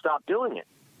reason to stop doing it.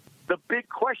 The big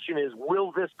question is,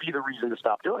 will this be the reason to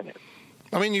stop doing it?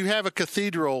 I mean, you have a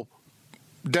cathedral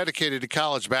dedicated to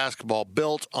college basketball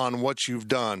built on what you've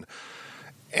done.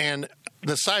 And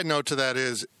the side note to that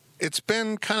is it's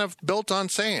been kind of built on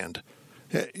sand.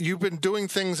 You've been doing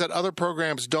things that other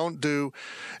programs don't do,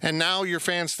 and now your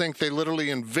fans think they literally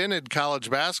invented college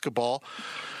basketball.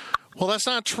 Well, that's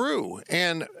not true.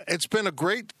 And it's been a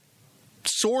great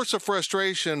source of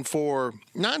frustration for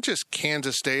not just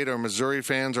Kansas State or Missouri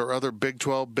fans or other Big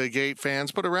 12, Big 8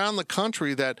 fans, but around the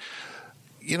country that,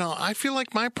 you know, I feel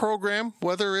like my program,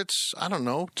 whether it's, I don't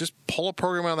know, just pull a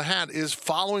program out of the hat, is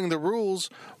following the rules.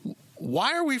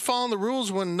 Why are we following the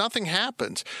rules when nothing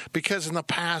happens? Because in the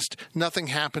past, nothing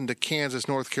happened to Kansas,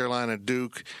 North Carolina,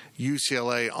 Duke,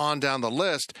 UCLA, on down the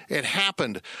list. It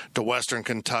happened to Western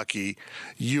Kentucky,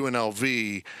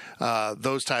 UNLV,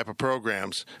 those type of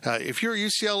programs. If you're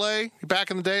UCLA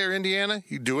back in the day or Indiana,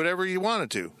 you do whatever you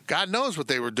wanted to. God knows what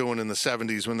they were doing in the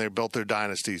 70s when they built their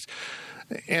dynasties.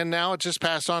 And now it just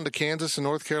passed on to Kansas and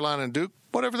North Carolina and Duke,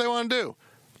 whatever they want to do.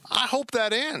 I hope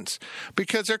that ends,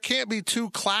 because there can't be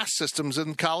two class systems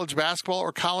in college basketball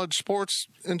or college sports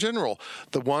in general.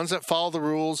 The ones that follow the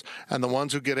rules and the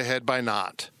ones who get ahead by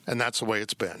not. And that's the way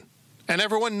it's been. And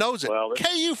everyone knows it. Well,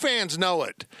 KU fans know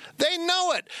it. They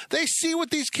know it. They see what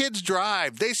these kids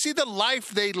drive. They see the life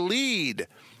they lead.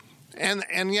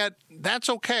 And yet that's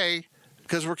okay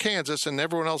because we're Kansas and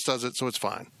everyone else does it, so it's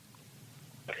fine.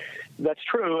 That's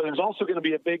true. There's also going to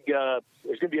be a big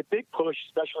push,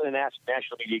 especially in the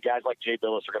national media. Guys like Jay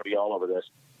Billis are going to be all over this.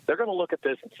 They're going to look at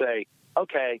this and say,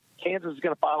 okay, Kansas is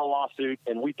going to file a lawsuit,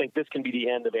 and we think this can be the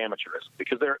end of amateurism,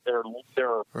 because there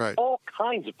are right. all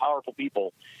kinds of powerful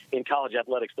people in college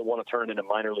athletics that want to turn into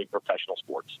minor league professional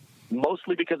sports,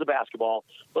 mostly because of basketball,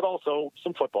 but also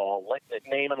some football, like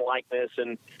name and likeness,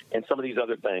 and some of these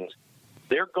other things.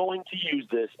 They're going to use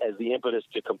this as the impetus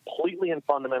to completely and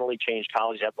fundamentally change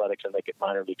college athletics and make it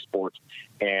minor league sports.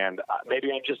 And maybe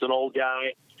I'm just an old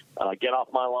guy, get off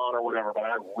my lawn or whatever, but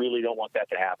I really don't want that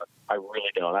to happen. I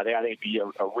really don't. I think it'd be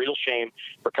a real shame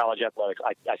for college athletics.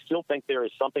 I still think there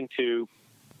is something to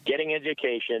getting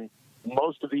education.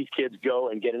 Most of these kids go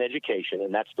and get an education,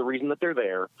 and that's the reason that they're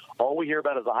there. All we hear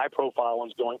about is the high-profile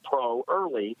ones going pro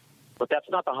early, but that's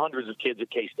not the hundreds of kids at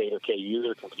K-State or KU that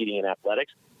are competing in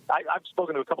athletics. I've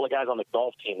spoken to a couple of guys on the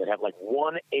golf team that have like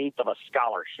 1/8 of a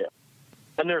scholarship.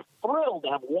 And they're thrilled to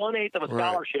have 1/8 of a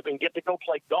scholarship and get to go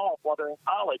play golf while they're in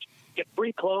college, get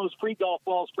free clothes, free golf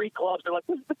balls, free clubs. They're like,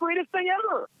 this is the greatest thing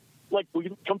ever. Like,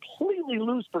 we completely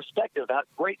lose perspective of how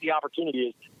great the opportunity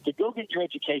is to go get your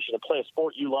education and play a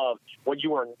sport you love when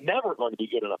you are never going to be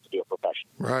good enough to be a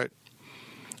professional. Right.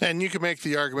 And you can make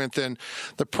the argument then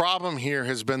the problem here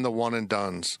has been the one and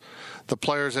dones, the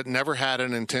players that never had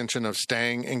an intention of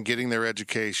staying and getting their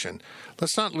education.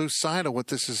 Let's not lose sight of what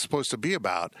this is supposed to be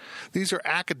about. These are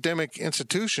academic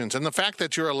institutions, and the fact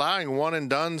that you're allowing one and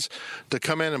dones to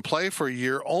come in and play for a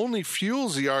year only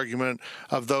fuels the argument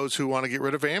of those who want to get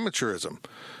rid of amateurism.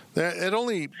 It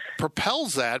only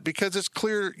propels that, because it's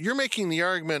clear you're making the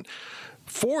argument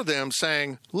for them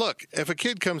saying, look, if a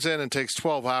kid comes in and takes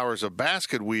 12 hours of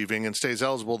basket weaving and stays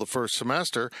eligible the first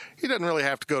semester, he doesn't really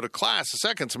have to go to class the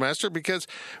second semester because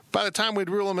by the time we'd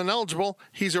rule him ineligible,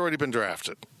 he's already been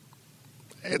drafted.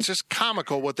 It's just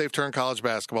comical what they've turned college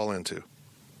basketball into.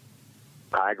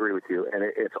 I agree with you. And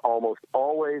it's almost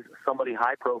always somebody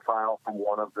high profile from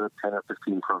one of the 10 or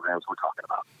 15 programs we're talking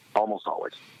about. Almost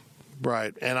always.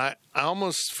 Right. And I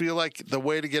almost feel like the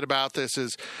way to get about this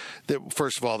is that,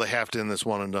 first of all, they have to end this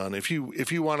one and done. If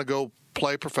you want to go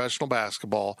play professional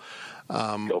basketball,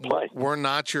 go play. We're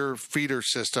not your feeder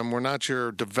system. We're not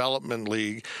your development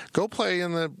league. Go play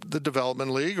in the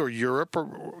development league or Europe or,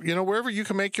 wherever you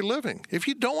can make your living. If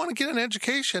you don't want to get an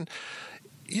education,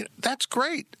 that's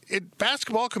great.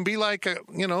 Basketball can be like an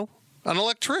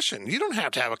electrician. You don't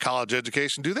have to have a college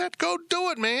education to do that. Go do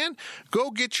it, man.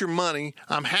 Go get your money.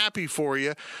 I'm happy for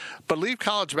you. But leave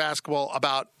college basketball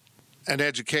about an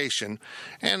education.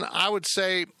 And I would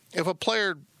say if a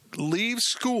player leaves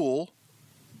school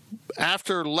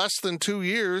after less than 2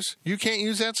 years, you can't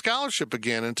use that scholarship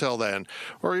again until then,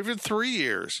 or even 3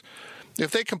 years.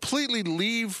 If they completely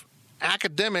leave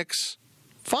academics,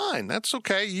 fine, that's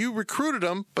okay. You recruited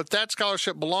them, but that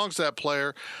scholarship belongs to that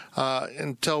player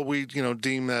until we,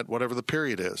 deem that whatever the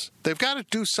period is. They've got to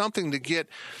do something to get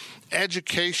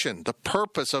education, the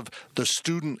purpose of the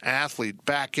student athlete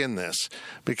back in this,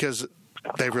 because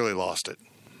they've really lost it.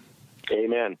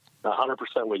 Amen.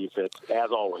 100% with you, Fitz,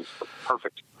 as always.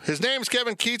 Perfect. His name's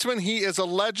Kevin Kietzman. He is a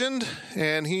legend,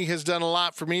 and he has done a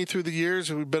lot for me through the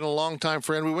years. We've been a longtime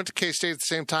friend. We went to K-State at the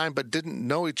same time, but didn't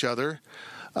know each other.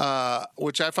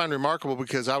 Which I find remarkable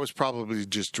because I was probably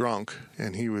just drunk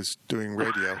and he was doing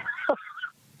radio.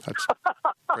 That's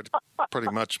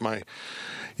pretty much my,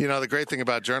 the great thing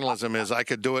about journalism is I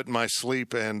could do it in my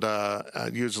sleep, and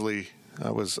usually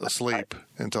I was asleep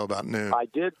until about noon. I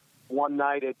did one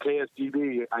night at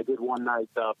KSGB.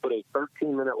 Put a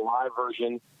 13-minute live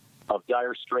version of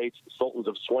Dire Straits' Sultans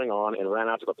of Swing on and ran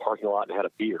out to the parking lot and had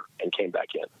a beer and came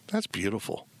back in. That's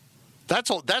beautiful. That's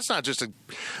not just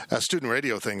a student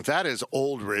radio thing. That is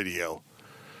old radio.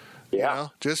 Yeah.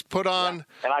 Just put on.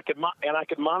 Yeah. And I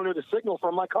could monitor the signal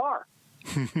from my car.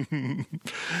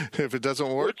 If it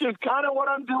doesn't work. Which is kind of what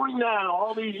I'm doing now,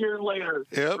 all these years later.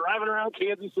 Yep. Driving around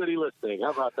Kansas City listening.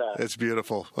 How about that? It's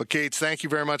beautiful. Well, Kates, thank you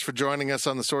very much for joining us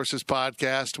on the Sources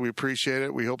podcast. We appreciate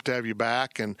it. We hope to have you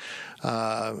back. And,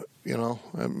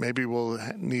 maybe we'll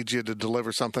need you to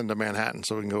deliver something to Manhattan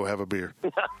so we can go have a beer.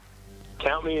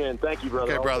 Count me in. Thank you,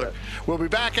 brother. Okay, brother. We'll be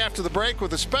back after the break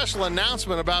with a special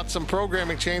announcement about some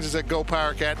programming changes at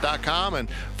GoPowerCat.com, and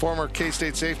former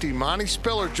K-State safety Monty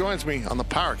Spiller joins me on the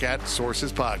PowerCat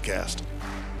Sources podcast.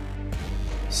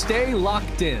 Stay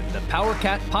locked in. The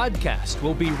PowerCat podcast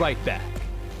will be right back.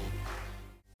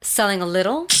 Selling a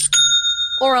little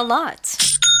or a lot?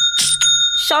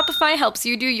 Shopify helps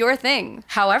you do your thing,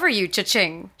 however you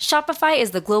cha-ching. Shopify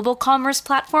is the global commerce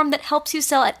platform that helps you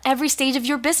sell at every stage of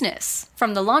your business.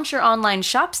 From the launch your online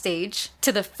shop stage,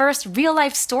 to the first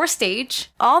real-life store stage,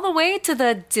 all the way to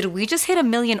the did we just hit 1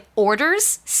 million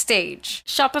orders stage.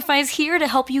 Shopify is here to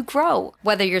help you grow.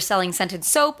 Whether you're selling scented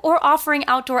soap or offering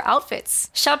outdoor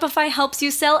outfits, Shopify helps you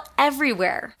sell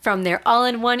everywhere. From their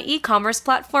all-in-one e-commerce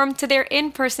platform to their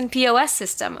in-person POS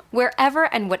system, wherever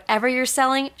and whatever you're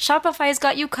selling, Shopify's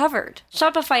got you covered.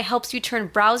 Shopify helps you turn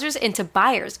browsers into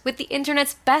buyers with the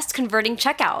internet's best converting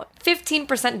checkout.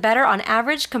 15% better on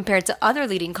average compared to other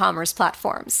leading commerce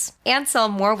platforms. And sell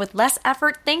more with less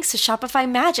effort thanks to Shopify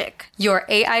Magic, your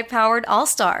AI-powered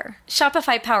all-star.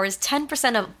 Shopify powers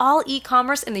 10% of all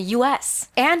e-commerce in the US.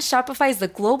 And Shopify is the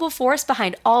global force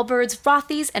behind Allbirds,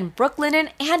 Rothy's, and Brooklinen,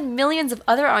 and millions of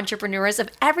other entrepreneurs of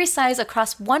every size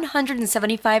across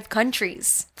 175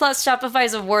 countries. Plus,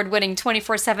 Shopify's award-winning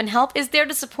 24/7 help is there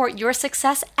to support your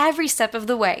success every step of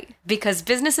the way. Because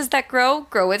businesses that grow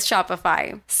with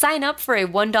Shopify. Sign up for a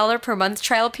 $1 per month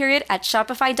trial period at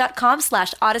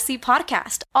shopify.com/Odyssey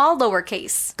Podcast, all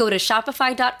lowercase. Go to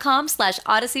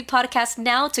shopify.com/Odyssey Podcast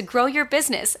now to grow your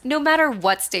business, no matter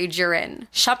what stage you're in.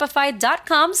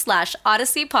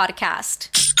 Shopify.com/Odyssey Podcast.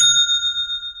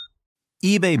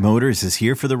 eBay Motors is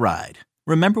here for the ride.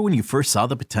 Remember when you first saw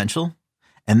the potential?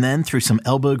 And then through some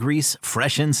elbow grease,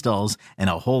 fresh installs, and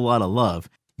a whole lot of love,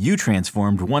 you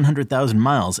transformed 100,000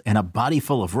 miles and a body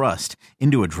full of rust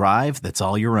into a drive that's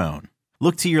all your own.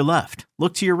 Look to your left.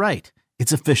 Look to your right.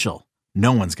 It's official.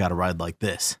 No one's got a ride like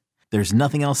this. There's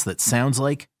nothing else that sounds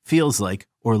like, feels like,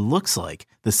 or looks like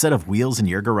the set of wheels in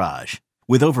your garage.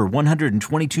 With over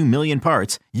 122 million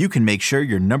parts, you can make sure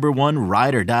your number one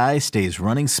ride or die stays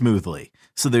running smoothly.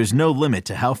 So there's no limit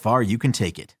to how far you can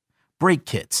take it. Brake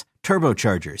kits,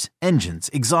 turbochargers, engines,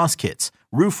 exhaust kits,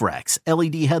 Roof racks,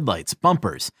 LED headlights,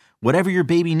 bumpers, whatever your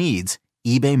baby needs,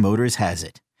 eBay Motors has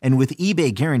it. And with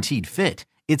eBay Guaranteed Fit,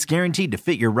 it's guaranteed to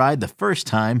fit your ride the first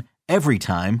time, every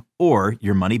time, or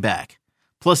your money back.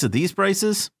 Plus, at these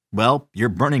prices, well, you're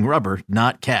burning rubber,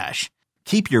 not cash.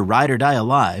 Keep your ride or die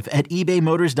alive at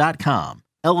ebaymotors.com.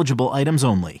 Eligible items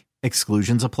only.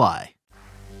 Exclusions apply.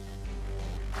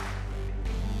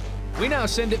 We now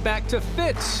send it back to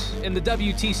Fitz in the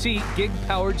WTC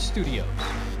gig-powered studios.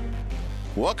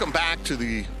 Welcome back to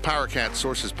the PowerCat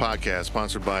Sources podcast,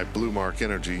 sponsored by Blue Mark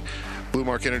Energy. Blue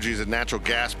Mark Energy is a natural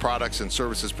gas products and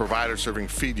services provider serving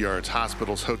feed yards,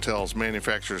 hospitals, hotels,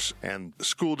 manufacturers, and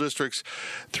school districts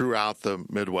throughout the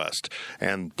Midwest.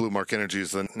 And Blue Mark Energy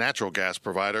is the natural gas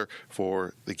provider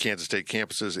for the Kansas State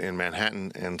campuses in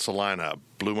Manhattan and Salina.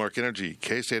 Blue Mark Energy,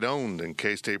 K-State owned and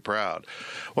K-State proud.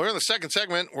 Well, in the second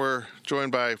segment, we're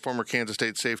joined by former Kansas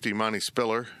State safety Monty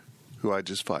Spiller, who I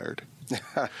just fired.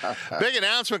 Big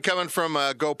announcement coming from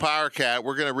Go PowerCat.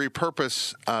 We're going to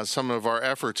repurpose some of our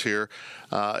efforts here.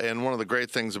 And one of the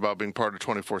great things about being part of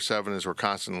 24/7 is we're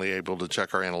constantly able to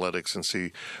check our analytics and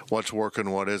see what's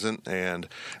working, what isn't. And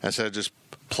instead of just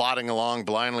plodding along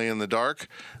blindly in the dark,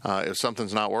 if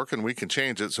something's not working, we can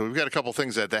change it. So we've got a couple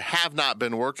things that have not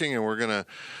been working, and we're going to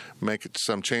make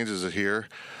some changes here.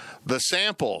 The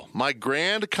sample, my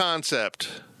grand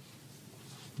concept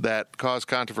that caused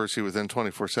controversy within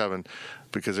 24/7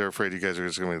 because they're afraid you guys are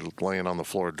just going to be laying on the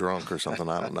floor drunk or something,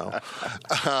 I don't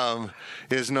know,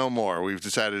 is no more. We've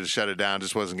decided to shut it down.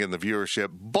 Just wasn't getting the viewership.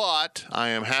 But I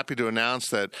am happy to announce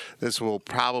that this will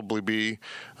probably be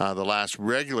the last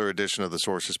regular edition of the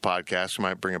Sources podcast. We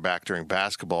might bring it back during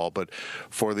basketball. But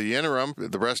for the interim,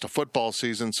 the rest of football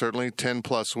season, certainly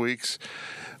 10-plus weeks,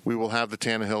 we will have the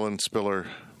Tannehill and Spiller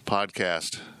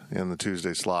podcast in the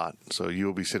Tuesday slot. So you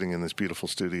will be sitting in this beautiful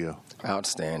studio.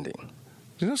 Outstanding.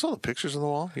 You notice all the pictures on the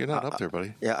wall? You're not up there,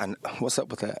 buddy. Yeah, what's up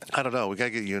with that? I don't know. We got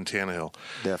to get you and Tannehill.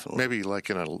 Definitely. Maybe like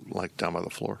down by the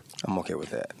floor. I'm okay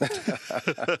with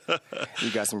that.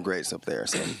 You got some greats up there,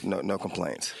 so no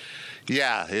complaints.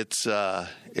 Yeah,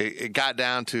 it got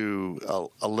down to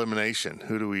elimination.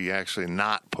 Who do we actually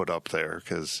not put up there?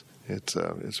 Because it's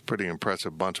a pretty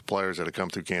impressive bunch of players that have come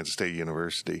through Kansas State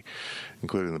University,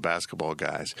 including the basketball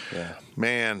guys. Yeah.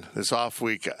 Man, this off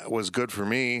week was good for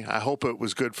me. I hope it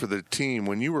was good for the team.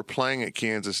 When you were playing at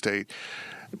Kansas State,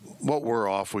 what were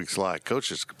off weeks like?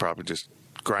 Coaches probably just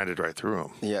grinded right through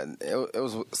them. Yeah, it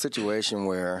was a situation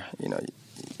where,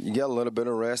 you get a little bit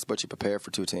of rest, but you prepare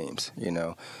for two teams.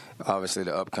 Obviously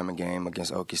the upcoming game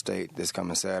against Okie State this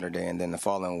coming Saturday, and then the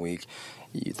following week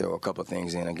you throw a couple of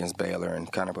things in against Baylor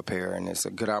and kind of prepare. And it's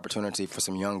a good opportunity for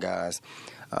some young guys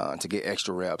to get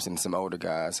extra reps and some older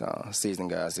guys, seasoned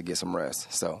guys, to get some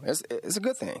rest. So it's a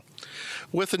good thing.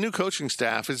 With the new coaching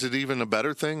staff, is it even a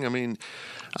better thing? I mean,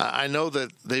 I know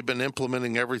that they've been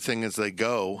implementing everything as they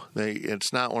go.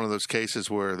 It's not one of those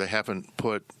cases where they haven't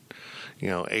put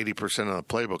 80% of the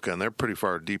playbook in. They're pretty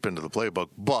far deep into the playbook,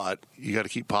 but you got to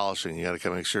keep polishing. You got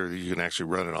to make sure that you can actually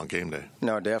run it on game day.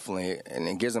 No, definitely. And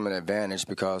it gives them an advantage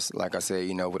because, like I said,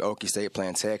 with Okie State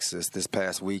playing Texas this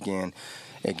past weekend,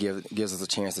 it gives us a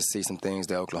chance to see some things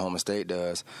that Oklahoma State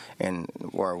does. And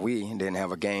where we didn't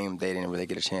have a game, they didn't really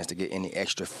get a chance to get any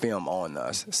extra film on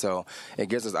us. So it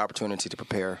gives us the opportunity to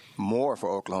prepare more for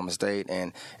Oklahoma State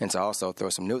and to also throw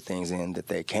some new things in that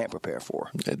they can't prepare for.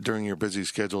 During your busy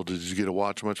schedule, did you get to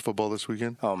watch much football this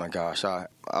weekend? Oh, my gosh. I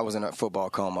was in a football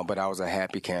coma, but I was a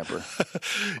happy camper.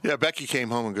 Yeah, Becky came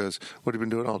home and goes, "What have you been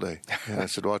doing all day?" And I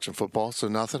said, "Watching football." So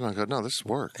nothing. I go, "No, this is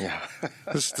work. Yeah.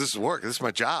 This is work. This is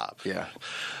my job." Yeah.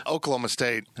 Oklahoma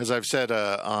State, as I've said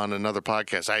on another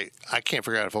podcast, I can't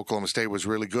figure out if Oklahoma State was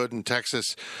really good in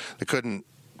Texas. They couldn't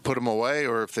put them away,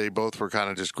 or if they both were kind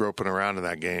of just groping around in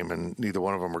that game, and neither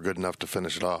one of them were good enough to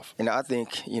finish it off. And I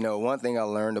think, one thing I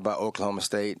learned about Oklahoma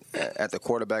State, at the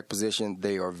quarterback position,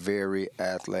 they are very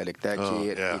athletic. That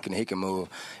kid, yeah. he can move.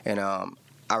 And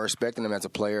I respected him as a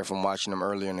player from watching him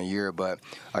earlier in the year, but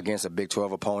against a Big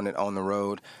 12 opponent on the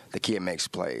road, the kid makes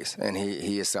plays, and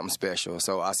he is something special.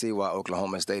 So I see why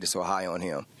Oklahoma State is so high on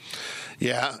him.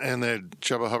 Yeah, and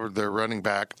Chuba Hubbard, their running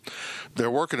back, they're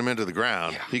working him into the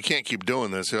ground. Yeah. He can't keep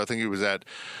doing this. I think he was at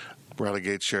Riley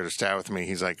Gates shared a stat with me.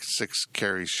 He's like 6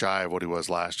 carries shy of what he was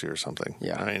last year or something.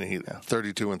 Yeah. I mean,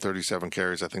 32 and 37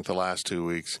 carries, I think, the last 2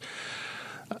 weeks.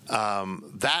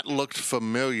 That looked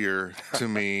familiar to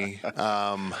me.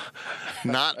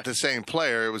 Not the same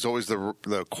player. It was always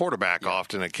the quarterback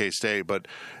often at K-State. But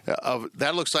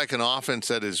that looks like an offense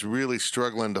that is really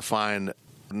struggling to find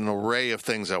an array of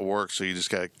things that work, so you just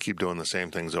got to keep doing the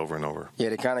same things over and over. Yeah,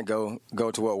 they kind of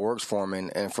go to what works for them.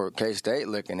 And for K-State,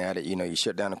 looking at it, you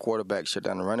shut down the quarterback, shut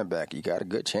down the running back, you got a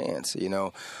good chance.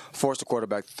 Force the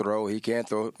quarterback to throw. He can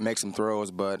make some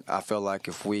throws, but I feel like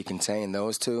if we contain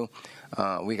those two,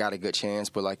 we got a good chance.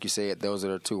 But like you said, those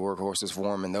are the two workhorses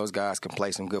for them, and those guys can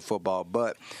play some good football.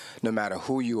 But no matter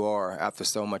who you are, after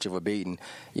so much of a beating,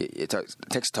 it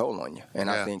takes a toll on you. And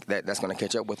I think that's going to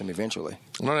catch up with them eventually.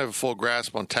 I don't have a full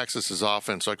grasp on Texas's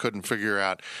offense, so I couldn't figure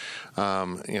out,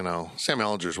 Sam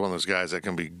Ehlinger is one of those guys that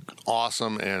can be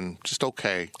awesome and just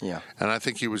okay. Yeah. And I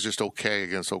think he was just okay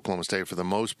against Oklahoma State for the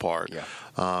most part. Yeah.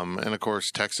 And, of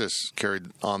course, Texas carried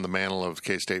on the mantle of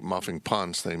K-State muffing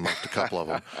punts. They muffed a couple of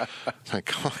them. Like,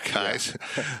 come on, guys.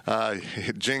 Yeah.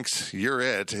 Jinx, you're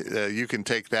it. You can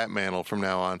take that mantle from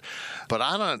now on. But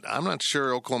I'm not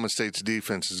sure Oklahoma State's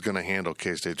defense is going to handle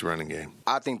K-State's running game.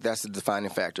 I think that's the defining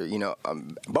factor.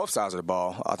 Both sides of the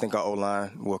ball. I think our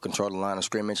O-line will control the line of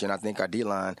scrimmage, and I think our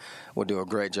D-line will do a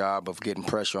great job of getting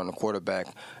pressure on the quarterback.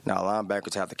 Now,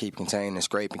 linebackers have to keep contained and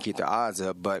scrape and keep their odds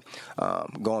up. But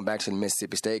going back to the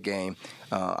Mississippi State game,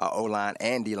 our O-line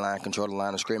and D-line control the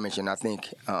line of scrimmage, and I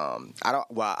think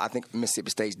I think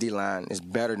Mississippi State's D-line is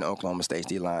better than Oklahoma State's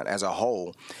D-line as a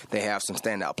whole. They have some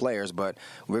standout players, but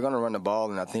we're going to run the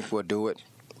ball, and I think we'll do it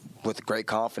with great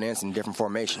confidence in different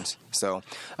formations. So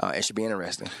it should be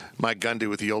interesting. Mike Gundy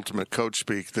with the Ultimate Coach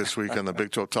speak this week on the Big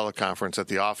 12 teleconference that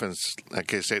the offense at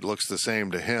K-State looks the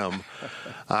same to him.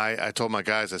 I told my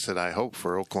guys, I said, I hope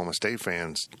for Oklahoma State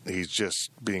fans he's just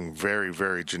being very,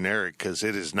 very generic because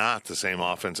it is not the same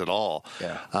offense at all.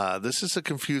 Yeah. This is a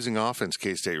confusing offense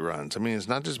K-State runs. I mean, it's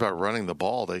not just about running the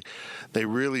ball. They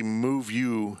really move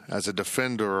you as a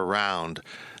defender around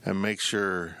and make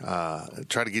sure,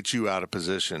 try to get you out of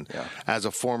position. Yeah. As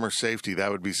a former safety,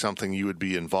 that would be something you would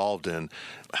be involved in.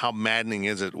 How maddening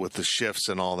is it with the shifts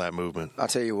and all that movement? I'll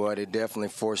tell you what, it definitely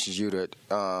forces you to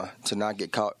not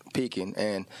get caught peeking.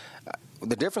 And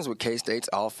the difference with K-State's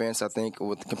offense, I think,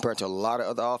 compared to a lot of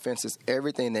other offenses,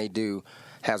 everything they do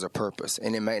has a purpose,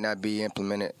 and it may not be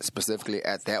implemented specifically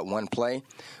at that one play,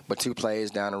 but 2 plays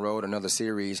down the road, another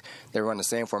series, they run the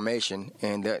same formation,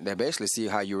 and they basically see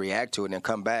how you react to it and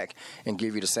come back and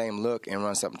give you the same look and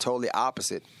run something totally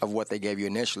opposite of what they gave you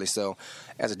initially. So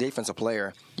as a defensive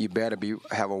player, you better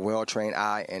have a well-trained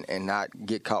eye and not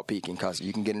get caught peeking because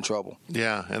you can get in trouble.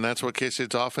 Yeah, and that's what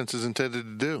K-State's offense is intended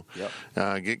to do.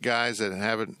 Yep. Get guys that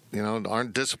haven't,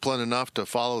 aren't disciplined enough to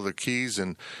follow the keys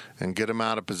and get them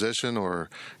out of position or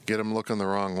get them looking the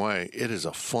wrong way. It is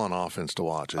a fun offense to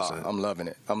watch, isn't it? I'm loving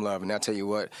it. I'll tell you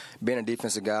what, being a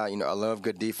defensive guy, I love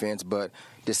good defense, but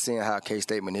just seeing how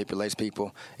K-State manipulates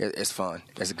people, it's fun.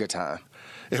 It's a good time.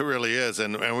 It really is,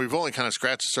 and we've only kind of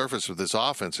scratched the surface with this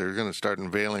offense. They're going to start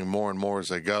unveiling more and more as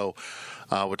they go,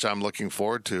 which I'm looking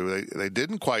forward to. They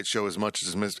didn't quite show as much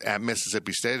at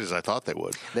Mississippi State as I thought they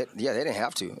would. They didn't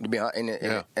have to be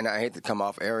honest, and I hate to come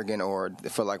off arrogant or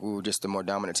feel like we were just the more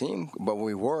dominant team, but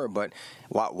we were. But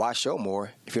why show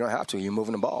more if you don't have to? You're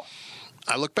moving the ball.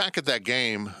 I look back at that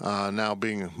game now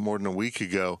being more than a week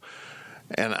ago,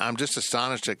 and I'm just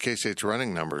astonished at K-State's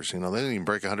running numbers. They didn't even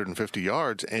break 150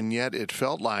 yards, and yet it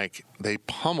felt like they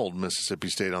pummeled Mississippi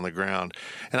State on the ground.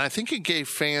 And I think it gave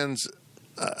fans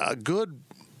a good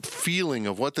feeling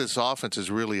of what this offense is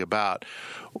really about.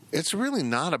 It's really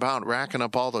not about racking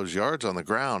up all those yards on the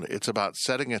ground. It's about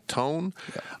setting a tone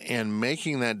and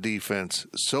making that defense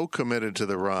so committed to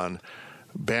the run.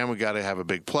 Bam, we got to have a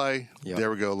big play. Yep.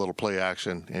 There we go, a little play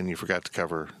action, and you forgot to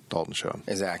cover Dalton Schoen.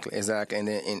 Exactly. And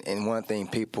then, and one thing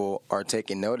people are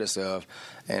taking notice of,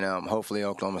 and hopefully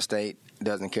Oklahoma State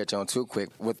doesn't catch on too quick,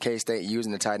 with K-State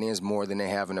using the tight ends more than they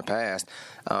have in the past,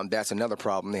 that's another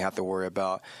problem they have to worry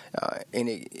about.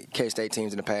 Any K-State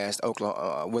teams in the past,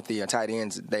 Oklahoma, with the tight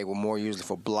ends, they were more usually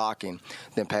for blocking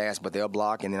than pass, but they'll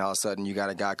block, and then all of a sudden you got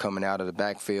a guy coming out of the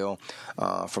backfield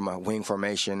from a wing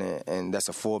formation, and that's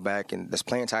a fullback, and that's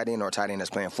playing tight end or a tight end that's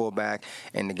playing fullback,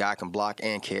 and the guy can block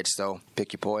and catch, so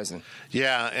pick your poison.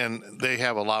 Yeah, and they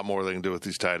have a lot more they can do with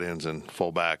these tight ends and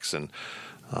fullbacks, and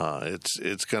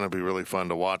it's going to be really fun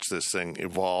to watch this thing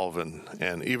evolve.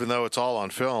 And even though it's all on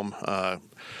film,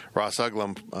 Ross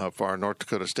Uglum, for our North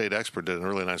Dakota State expert, did a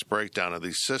really nice breakdown of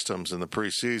these systems in the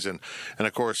preseason. And,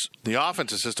 of course, the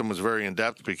offensive system was very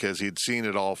in-depth because he'd seen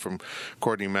it all from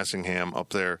Courtney Messingham up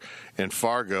there in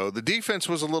Fargo. The defense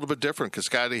was a little bit different because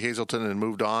Scotty Hazelton had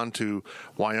moved on to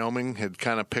Wyoming, had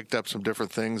kind of picked up some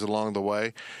different things along the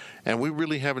way. And we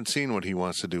really haven't seen what he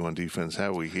wants to do on defense,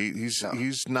 have we?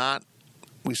 He's not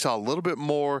we saw a little bit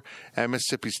more at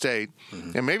Mississippi State.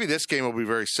 And maybe this game will be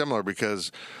very similar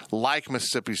because, like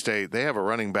Mississippi State, they have a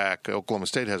running back. Oklahoma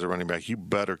State has a running back you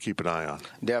better keep an eye on.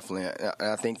 Definitely.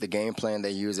 I think the game plan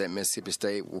they use at Mississippi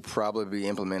State will probably be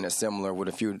implemented similar with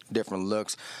a few different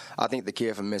looks. I think the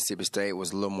kid from Mississippi State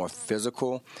was a little more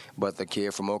physical, but the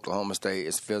kid from Oklahoma State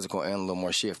is physical and a little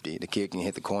more shifty. The kid can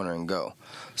hit the corner and go.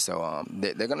 So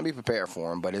they're going to be prepared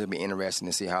for him, but it'll be interesting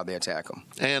to see how they attack him.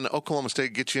 And Oklahoma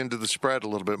State gets you into the spread a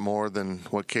little bit more than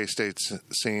what K-State's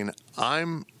seen.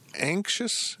 I'm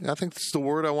anxious, I think that's the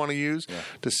word I want to use,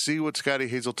 to see what Scotty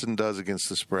Hazelton does against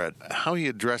the spread. How he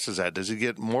addresses that. Does he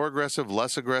get more aggressive,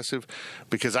 less aggressive?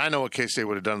 Because I know what K-State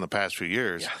would have done in the past few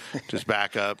years. Just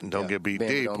back up and don't get beat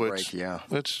deep, which you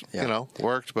know,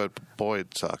 worked, but boy,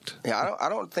 it sucked. Yeah, I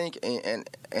don't think,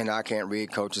 and I can't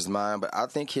read Coach's mind, but I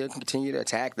think he'll continue to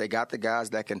attack. They got the guys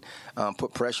that can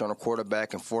put pressure on a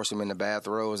quarterback and force him into bad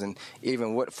throws, and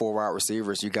even with 4 wide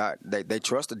receivers, they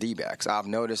trust the D-backs. I've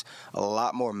noticed a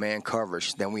lot more man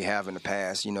coverage than we have in the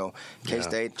past. You know,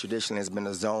 K-State traditionally has been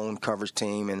a zone coverage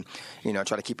team and, you know,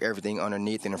 try to keep everything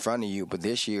underneath and in front of you. But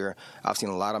this year, I've seen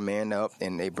a lot of man up,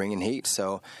 and they bring in heat.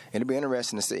 So it'll be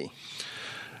interesting to see.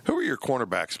 Who were your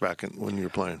cornerbacks back when you were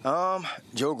playing?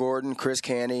 Joe Gordon, Chris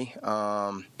Canty.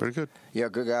 Pretty good. Yeah,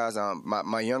 good guys.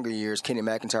 My younger years, Kenny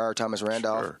McIntyre, Thomas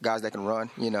Randolph, guys that can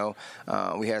run. You know,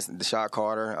 we had Deshaun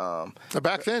Carter.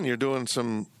 Back then, you're doing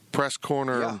some press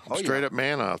corner, straight-up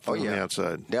man off on the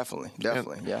outside. Definitely,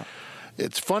 yeah.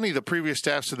 It's funny, the previous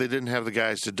staff said they didn't have the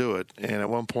guys to do it, and at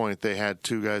one point they had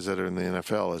 2 guys that are in the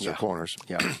NFL as their corners.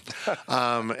 Yeah.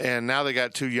 And now they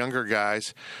got 2 younger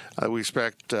guys. We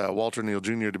expect Walter Neal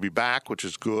Jr. to be back, which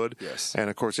is good. Yes. And,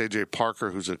 of course, A.J.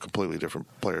 Parker, who's a completely different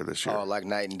player this year. Oh, like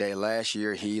night and day. Last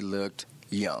year he looked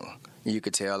young. You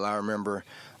could tell. I remember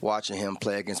watching him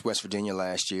play against West Virginia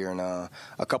last year, and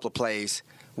a couple of plays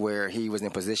where he was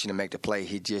in position to make the play,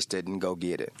 he just didn't go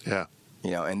get it. Yeah.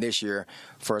 You know, and this year,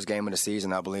 first game of the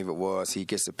season, I believe it was, he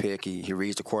gets a pick, he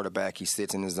reads the quarterback, he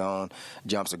sits in the zone,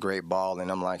 jumps a great ball,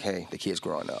 and I'm like, hey, the kid's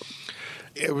growing up.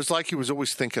 It was like he was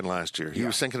always thinking last year. He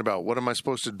was thinking about what am I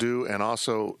supposed to do, and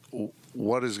also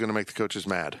what is going to make the coaches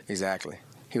mad. Exactly.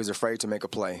 He was afraid to make a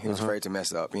play. He was afraid to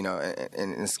mess up, you know,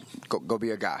 and go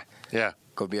be a guy. Yeah.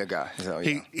 Go be a guy. So,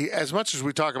 he, as much as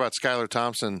we talk about Skylar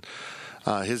Thompson,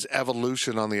 his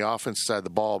evolution on the offensive side of the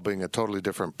ball being a totally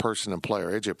different person and player,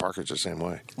 A.J. Parker's the same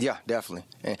way. Yeah, definitely.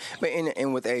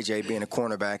 And with A.J. being a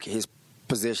cornerback, his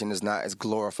position is not as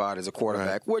glorified as a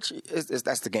quarterback, which is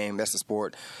that's the game, that's the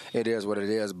sport. It is what it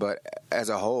is. But as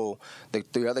a whole, the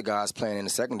 3 other guys playing in the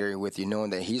secondary with you, knowing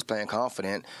that he's playing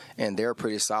confident and they're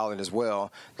pretty solid as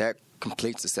well, that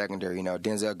completes the secondary. You know,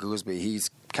 Denzel Gooseby, he's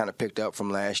kind of picked up from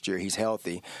last year. He's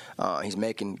healthy. He's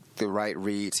making the right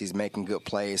reads. He's making good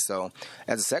plays. So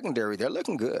as a secondary, they're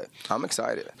looking good. I'm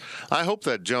excited. I hope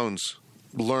that Jones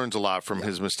learns a lot from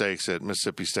his mistakes at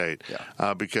Mississippi State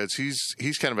because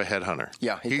he's kind of a headhunter.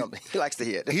 Yeah, he likes to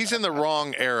hit. He's in the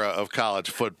wrong era of college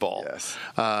football. Yes.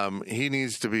 He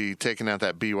needs to be taking out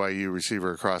that BYU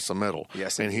receiver across the middle.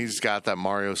 Yes, and he's got that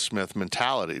Mario Smith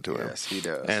mentality to him. Yes, he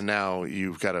does. And now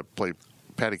you've got to play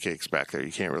patty cakes back there.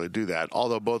 You can't really do that.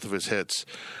 Although both of his hits,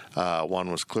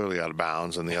 one was clearly out of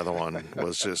bounds, and the other one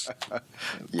was just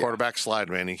quarterback slide.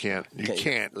 Man, you can't.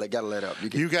 Got to let up.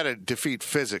 You got to defeat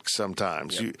physics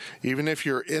sometimes. Yep. Even if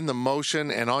you're in the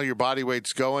motion and all your body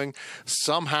weight's going,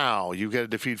 somehow you got to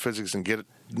defeat physics and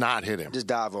not hit him. Just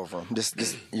dive over him.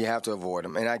 Just you have to avoid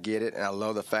him. And I get it, and I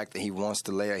love the fact that he wants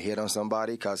to lay a hit on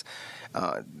somebody because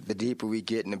the deeper we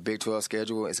get in the Big 12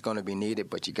 schedule, it's going to be needed,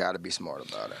 but you got to be smart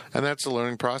about it. And that's the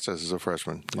learning process as a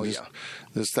freshman.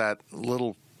 Just that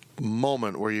little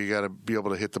moment where you got to be able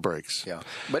to hit the brakes. Yeah.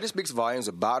 But it speaks volumes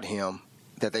about him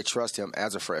that they trust him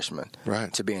as a freshman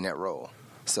to be in that role.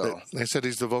 So they said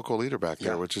he's the vocal leader back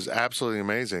there, which is absolutely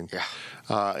amazing.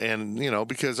 Yeah. And, you know,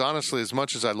 because honestly, as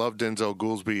much as I love Denzel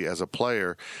Goolsby as a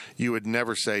player, you would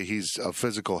never say he's a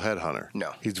physical headhunter.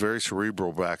 No. He's very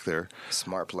cerebral back there.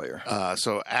 Smart player.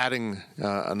 So adding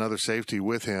another safety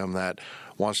with him that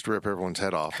wants to rip everyone's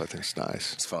head off, I think it's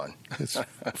nice. It's fun.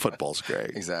 Football's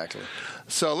great. Exactly.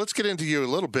 So let's get into you a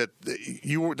little bit.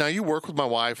 You work with my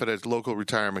wife at a local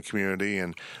retirement community,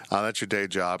 and that's your day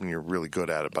job, and you're really good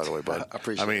at it, by the way, bud. I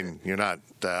appreciate it. I mean, you're not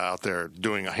out there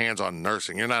doing a hands-on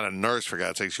nursing. You're not a nurse, for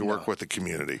God's sakes. You work with the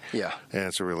community. Yeah. And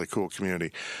it's a really cool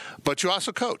community. But you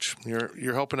also coach.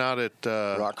 You're helping out at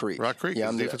Rock Creek. Rock Creek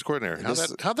as defense coordinator.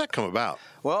 How'd that come about?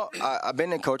 Well, I've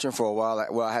been in coaching for a while.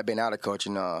 Well, I had been out of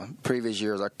coaching. Previous year,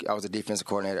 years. I was a defensive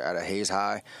coordinator at Hayes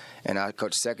High, and I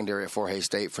coached secondary at Fort Hays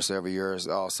State for several years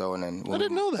also. And then I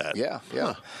didn't know that. Yeah.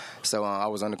 Huh. So I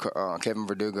was under Kevin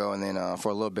Verdugo, and then for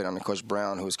a little bit under Coach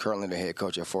Brown, who's currently the head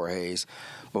coach at Fort Hays.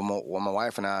 But when my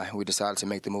wife and we decided to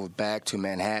make the move back to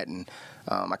Manhattan,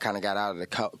 I kind of got out of the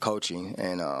coaching,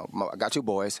 and I got two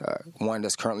boys, one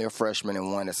that's currently a freshman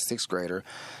and one that's a sixth grader.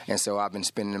 And so I've been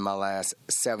spending my last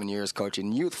 7 years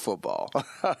coaching youth football,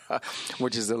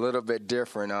 which is a little bit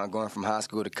different, going from high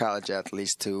school to college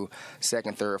athletes to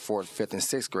second, third, fourth, fifth, and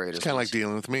sixth graders. It's kind of like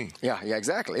dealing with me. Yeah,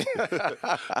 exactly.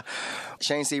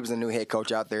 Shane Siebes is the new head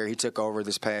coach out there. He took over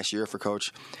this past year for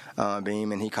Coach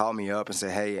Beam, and he called me up and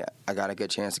said, hey, I got a good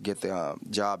chance to get the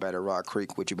job at Rock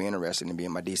Creek. Would you be interested in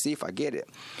being my DC if I get it?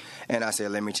 And I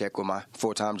said, let me check with my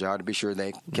full-time job to be sure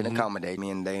they can accommodate me,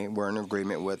 and they were in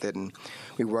agreement with it, and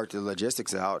we worked the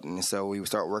logistics out, and so we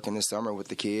start working this summer with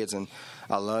the kids, and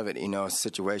I love it. It's a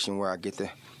situation where I get to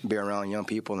be around young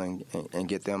people and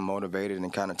get them motivated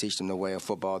and kind of teach them the way of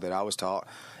football that I was taught,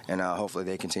 and hopefully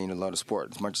they continue to love the sport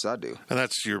as much as I do. And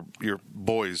that's your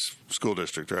boys' school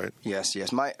district, right? Yes.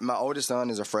 My oldest son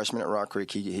is a freshman at Rock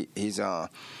Creek. He's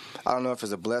I don't know if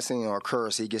it's a blessing or a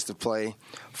curse. He gets to play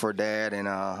for Dad, and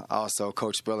also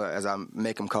Coach Spiller, as I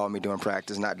make him call me during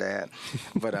practice, not Dad.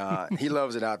 But he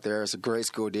loves it out there. It's a great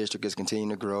school district. It's continuing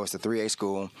to grow. It's a 3A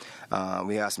school.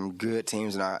 We have some good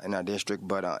teams in our district,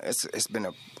 but it's been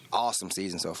an awesome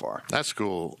season so far. That's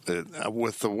cool.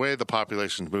 With the way the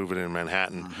population's moving in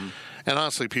Manhattan, and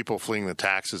honestly, people fleeing the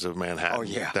taxes of Manhattan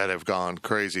that have gone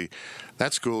crazy,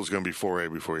 that school is going to be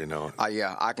 4A before you know it.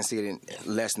 Yeah, I can see it in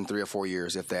less than 3 or 4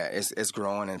 years, if that. It's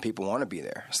growing, and people want to be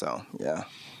there. So, yeah.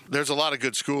 There's a lot of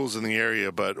good schools in the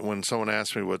area, but when someone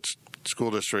asks me what school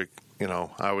district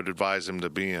I would advise them to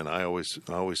be in, I always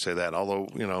say that. Although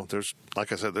there's,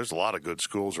 like I said, there's a lot of good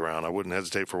schools around. I wouldn't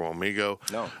hesitate for Wamego.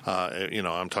 No.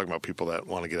 I'm talking about people that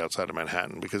want to get outside of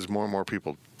Manhattan, because more and more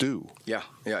people do. Yeah,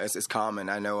 it's common.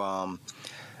 I know.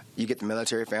 You get the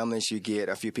military families. You get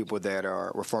a few people that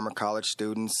were former college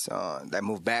students that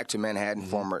moved back to Manhattan,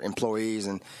 former employees,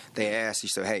 and they ask you,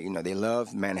 so hey, they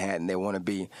love Manhattan. They want to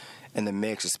be in the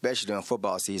mix, especially during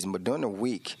football season. But during the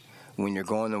week, when you're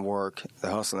going to work, the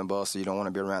hustle and bustle, you don't want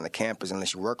to be around the campus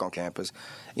unless you work on campus.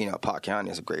 Park County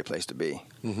is a great place to be.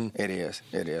 It is.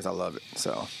 I love it.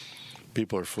 So.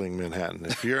 People are fleeing Manhattan.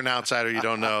 If you're an outsider, you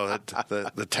don't know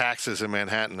that the taxes in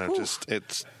Manhattan are just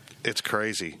it's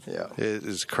crazy. Yeah, it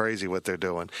is crazy what they're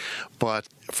doing. But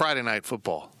Friday night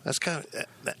football, that's kind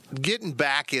of getting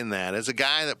back in that. As a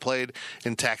guy that played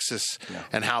in Texas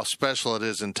and how special it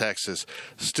is in Texas,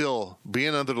 still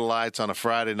being under the lights on a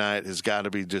Friday night has got to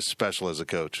be just special as a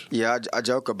coach. Yeah, I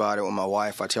joke about it with my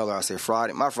wife. I tell her, I say,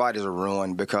 my Fridays are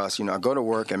ruined because I go to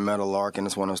work in Meadowlark, and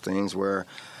it's one of those things where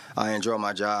I enjoy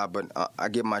my job, but I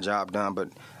get my job done, but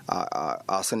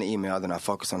I'll send an email, then I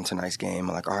focus on tonight's game.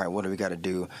 I'm like, all right, what do we got to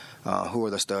do? Who are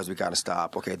the studs we got to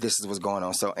stop? Okay, this is what's going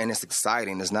on. So, and it's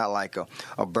exciting. It's not like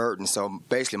a burden. So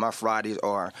basically, my Fridays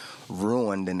are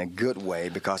ruined in a good way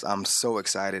because I'm so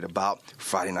excited about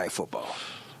Friday night football.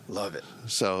 Love it.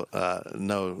 So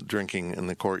no drinking in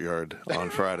the courtyard on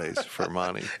Fridays for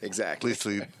Monty. Exactly. At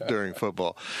least during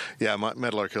football. Yeah,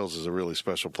 Meadowlark Hills is a really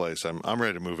special place. I'm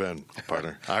ready to move in,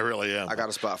 partner. I really am. I got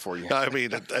a spot for you. I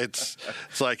mean, it's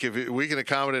like if we can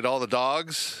accommodate all the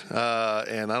dogs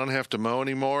and I don't have to mow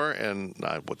anymore,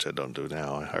 which I don't do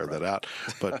now. I hired that out.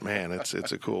 But, man, it's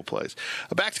a cool place.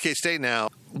 Back to K-State now.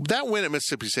 That win at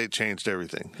Mississippi State changed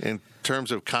everything in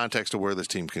terms of context of where this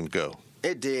team can go.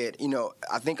 It did.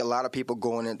 I think a lot of people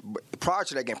going in prior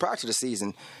to that game, prior to the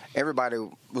season, everybody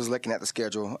was looking at the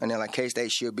schedule, and they're like,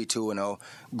 K-State should be 2-0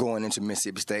 going into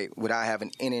Mississippi State without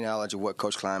having any knowledge of what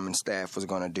Coach Kleinman's staff was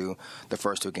going to do the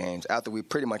first two games. After we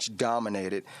pretty much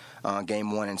dominated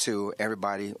game 1 and 2,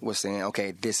 everybody was saying, okay,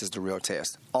 this is the real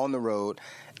test. On the road,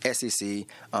 SEC,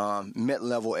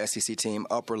 mid-level SEC team,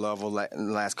 upper level the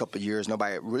last couple of years.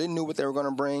 Nobody really knew what they were going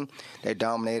to bring. They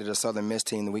dominated a Southern Miss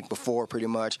team the week before pretty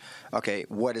much. Okay,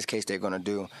 what is K-State going to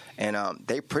do? And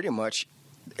they pretty much,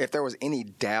 if there was any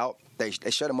doubt, they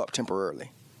shut them up temporarily,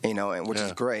 which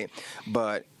is great.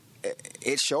 But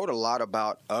it showed a lot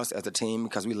about us as a team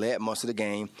because we led most of the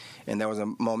game, and there was a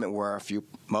moment where a few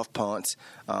muff punts,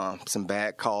 some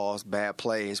bad calls, bad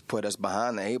plays put us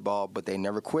behind the 8-ball, but they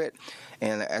never quit.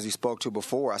 And as we spoke to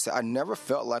before, I said I never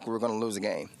felt like we were going to lose a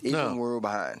game, even when we were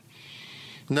behind.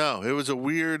 No, it was a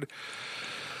weird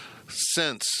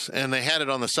sense, and they had it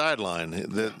on the sideline.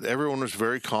 That everyone was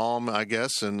very calm, I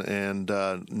guess, and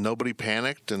nobody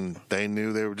panicked, and they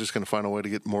knew they were just going to find a way to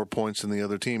get more points than the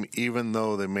other team, even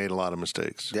though they made a lot of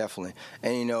mistakes. Definitely.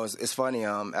 And it's funny.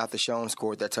 After Sean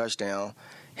scored that touchdown,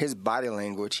 his body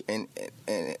language and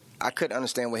I couldn't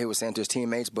understand what he was saying to his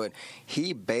teammates, but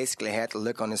he basically had the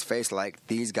look on his face like,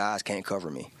 these guys can't cover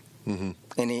me. Mm-hmm.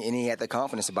 And he had the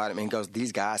confidence about him, and he goes,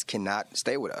 these guys cannot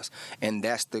stay with us. And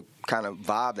that's the kind of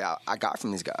vibe that I got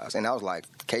from these guys. And I was like,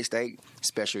 K-State,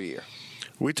 special year.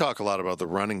 We talk a lot about the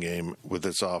running game with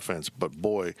this offense, but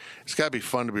boy, it's got to be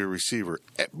fun to be a receiver.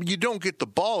 You don't get the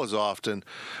ball as often,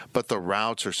 but the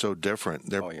routes are so different.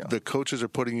 The coaches are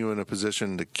putting you in a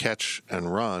position to catch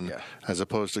and run as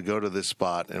opposed to go to this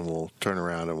spot and we'll turn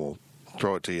around and we'll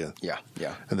throw it to you. Yeah.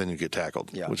 And then you get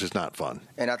tackled, which is not fun.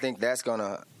 And I think that's going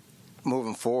to,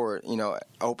 moving forward,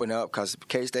 open up, because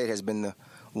K-State has been the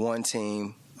one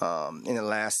team in the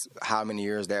last how many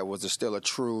years that was still a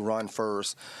true run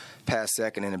first, pass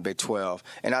second in the Big 12.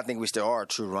 And I think we still are a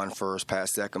true run first,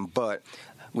 pass second, but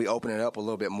we open it up a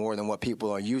little bit more than what people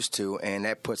are used to, and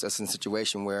that puts us in a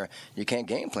situation where you can't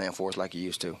game plan for us like you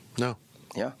used to. No.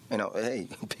 Yeah, hey,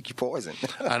 pick your poison.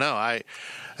 I know.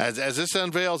 As this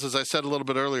unveils, as I said a little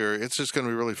bit earlier, it's just going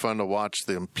to be really fun to watch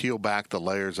them peel back the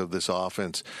layers of this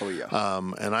offense. Oh, yeah.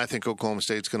 And I think Oklahoma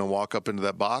State's going to walk up into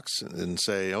that box and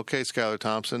say, okay, Skylar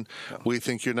Thompson, we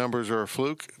think your numbers are a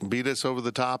fluke. Beat us over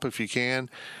the top if you can.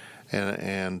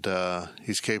 And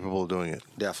he's capable of doing it.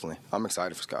 Definitely. I'm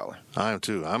excited for Skylar. I am,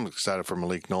 too. I'm excited for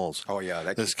Malik Knowles. Oh,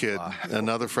 yeah. This kid,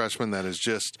 another freshman that is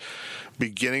just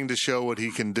beginning to show what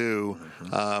he can do.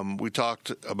 Mm-hmm. We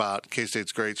talked about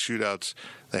K-State's great shootouts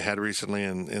they had recently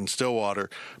in Stillwater,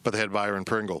 but they had Byron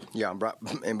Pringle. Yeah,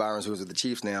 and Byron's who's with the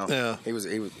Chiefs now. Yeah. He was.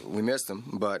 We missed him,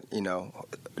 but,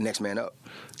 next man up.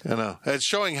 I know. It's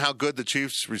showing how good the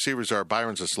Chiefs receivers are.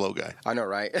 Byron's a slow guy. I know,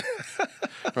 right?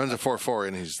 Runs a 4.4,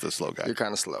 and he's the slow guy. You're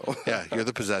kind of slow. Yeah, you're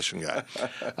the possession guy.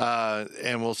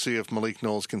 And we'll see if Malik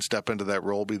Knowles can step into that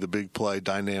role, be the big play,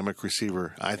 dynamic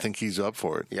receiver. I think he's up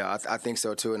for it. Yeah, I think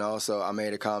so, too. And also, I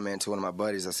made a comment to one of my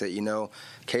buddies. I said,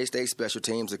 K-State special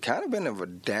teams have kind of been of a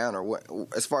downer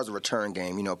as far as the return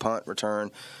game. Punt, return.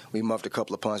 We muffed a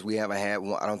couple of punts. We haven't had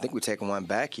one. I don't think we've taken one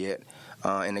back yet.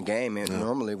 In the game, and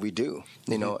normally we do.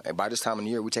 By this time of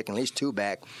the year, we're taking at least two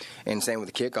back, and same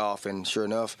with the kickoff. And sure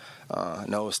enough,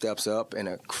 Noah steps up in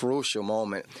a crucial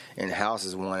moment and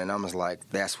houses one, and I'm just like,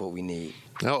 that's what we need.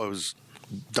 No, it was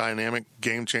dynamic,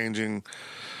 game-changing,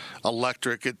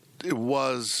 electric. It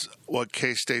was what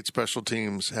K-State special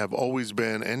teams have always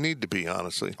been and need to be,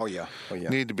 honestly. Oh, yeah.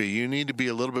 Need to be. You need to be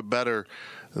a little bit better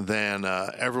than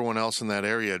everyone else in that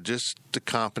area just to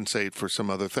compensate for some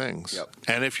other things. Yep.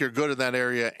 And if you're good in that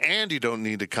area and you don't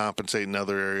need to compensate in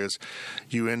other areas,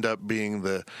 you end up being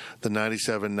the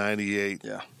 97, 98,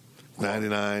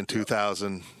 99,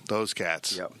 2000, those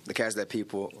cats. Yep, the cats that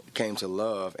people came to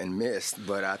love and missed,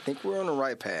 but I think we're on the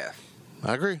right path.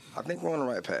 I agree. I think we're on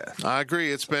the right path. I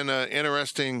agree. It's been an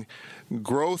interesting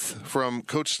growth from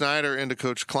Coach Snyder into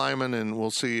Coach Kleiman, and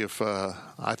we'll see if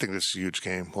I think this is a huge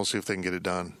game. We'll see if they can get it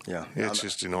done. Yeah. It's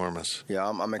just enormous. Yeah,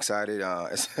 I'm excited.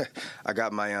 I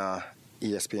got my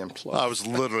ESPN Plus. I was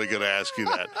literally going to ask you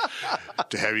that.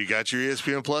 Have you got your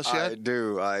ESPN Plus yet?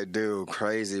 I do.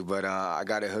 Crazy, but I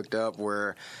got it hooked up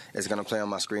where it's going to play on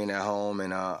my screen at home,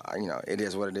 and it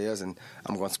is what it is, and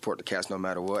I'm going to support the Cats no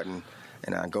matter what, and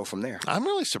I go from there. I'm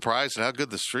really surprised at how good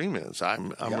the stream is.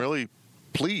 I'm really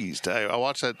pleased. I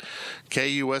watched that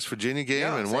KU West Virginia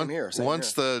game, and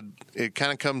once it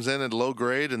kind of comes in at low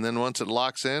grade, and then once it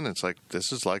locks in, it's like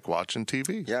this is like watching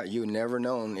TV. Yeah, you never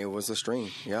known it was a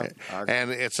stream. Yeah, and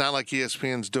it's not like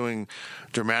ESPN's doing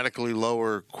dramatically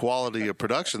lower quality of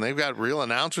production. They've got real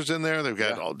announcers in there. They've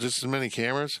got just as many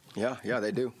cameras. Yeah,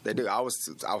 they do. I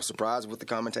was surprised with the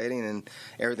commentating and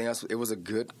everything else. It was a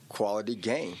good quality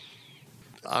game.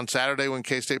 On Saturday when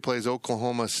K-State plays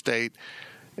Oklahoma State,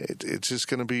 it's just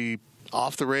going to be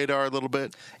off the radar a little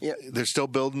bit. Yeah. They're still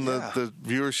building the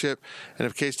viewership, and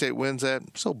if K-State wins that,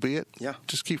 so be it. Yeah.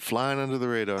 Just keep flying under the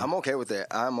radar. I'm okay with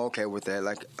that.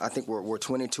 Like, I think we're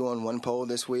 22 on one poll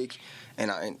this week,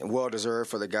 and well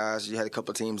deserved for the guys. You had a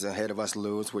couple of teams ahead of us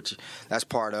lose, which that's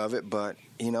part of it, but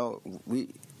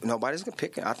nobody's going to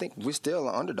pick it. I think we're still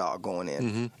an underdog going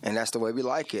in, and that's the way we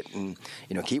like it. And,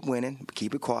 keep winning,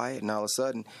 keep it quiet, and all of a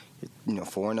sudden,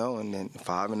 4-0 and then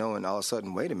 5-0, and all of a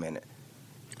sudden, wait a minute.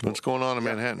 What's going on in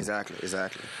Manhattan?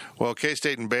 Exactly. Well,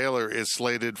 K-State and Baylor is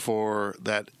slated for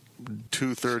that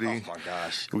 2:30. Oh, my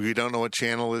gosh. We don't know what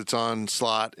channel it's on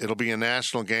slot. It'll be a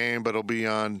national game, but it'll be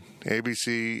on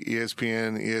ABC,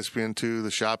 ESPN, ESPN2, the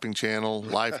shopping channel,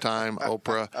 Lifetime,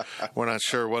 Oprah. We're not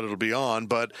sure what it'll be on,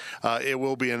 but it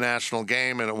will be a national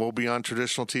game, and it will be on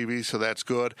traditional TV, so that's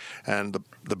good. And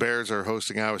the Bears are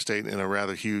hosting Iowa State in a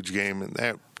rather huge game,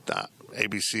 and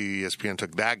ABC, ESPN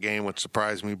took that game, which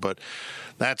surprised me, but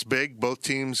that's big. Both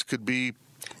teams could be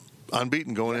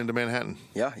unbeaten going into Manhattan.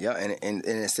 Yeah, and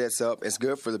it sets up. It's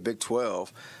good for the Big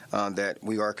 12 that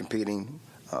we are competing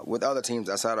with other teams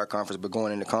outside our conference, but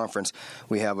going into conference,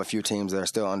 we have a few teams that are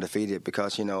still undefeated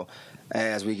because,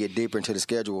 as we get deeper into the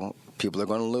schedule, people are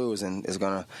going to lose, and it's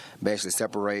going to basically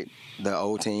separate the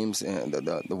old teams and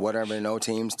the whatever no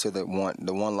teams to the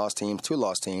one lost teams, two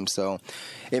lost teams. So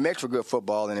it makes for good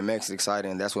football, and it makes it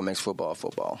exciting. That's what makes football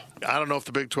football. I don't know if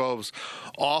the Big 12's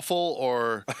awful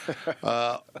or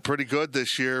pretty good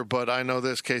this year, but I know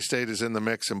this K-State is in the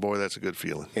mix, and boy, that's a good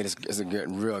feeling. It's a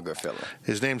real good feeling.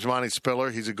 His name's Monty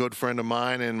Spiller. He's a good friend of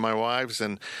mine and my wife's,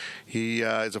 and he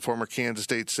is a former Kansas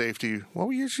State safety. What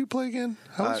years did you play again?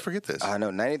 I always forget this. I know,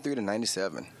 93 to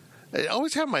 97. I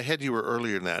always have in my head you were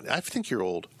earlier than that. I think you're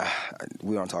old.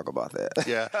 We don't talk about that.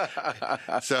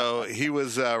 Yeah. So he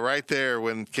was right there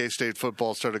when K-State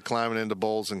football started climbing into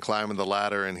bowls and climbing the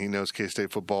ladder, and he knows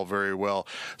K-State football very well.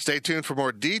 Stay tuned for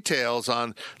more details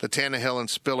on the Tannehill and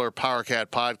Spiller PowerCat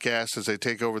podcast as they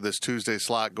take over this Tuesday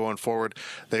slot going forward.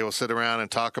 They will sit around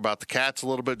and talk about the Cats a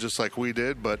little bit just like we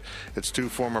did, but it's two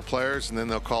former players, and then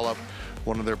they'll call up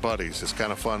one of their buddies. It's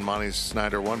kind of fun. Monty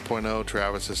Snyder 1.0,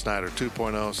 Travis Snyder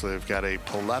 2.0, so they've got a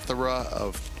plethora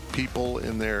of people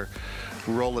in their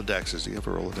Rolodexes. Do you have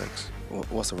a Rolodex?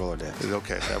 What's a Rolodex?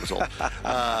 Okay, that was old.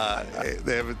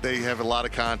 They have a lot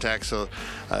of contacts, so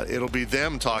it'll be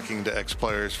them talking to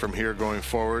ex-players from here going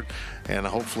forward, and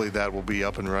hopefully that will be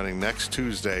up and running next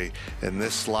Tuesday in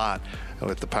this slot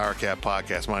with the PowerCat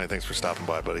podcast. Monty, thanks for stopping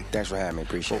by, buddy. Thanks for having me.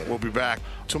 Appreciate it. We'll be back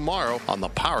tomorrow on the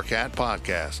PowerCat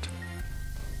podcast.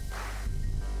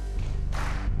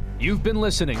 You've been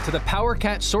listening to the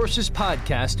PowerCat Sources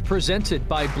podcast presented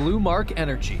by Blue Mark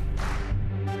Energy.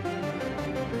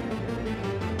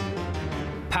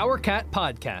 PowerCat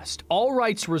Podcast. All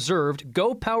rights reserved.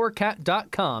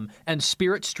 GoPowerCat.com and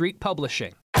Spirit Street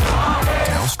Publishing.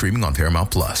 Now streaming on Paramount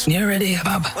Plus. You ready,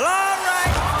 Bob? Well, all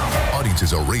right.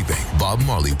 Audiences are raving. Bob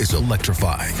Marley is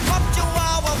electrifying.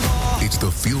 It's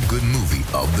the feel-good movie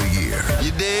of the year.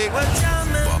 You dig?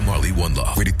 Bob Marley, One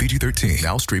Love. Rated PG-13.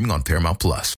 Now streaming on Paramount Plus.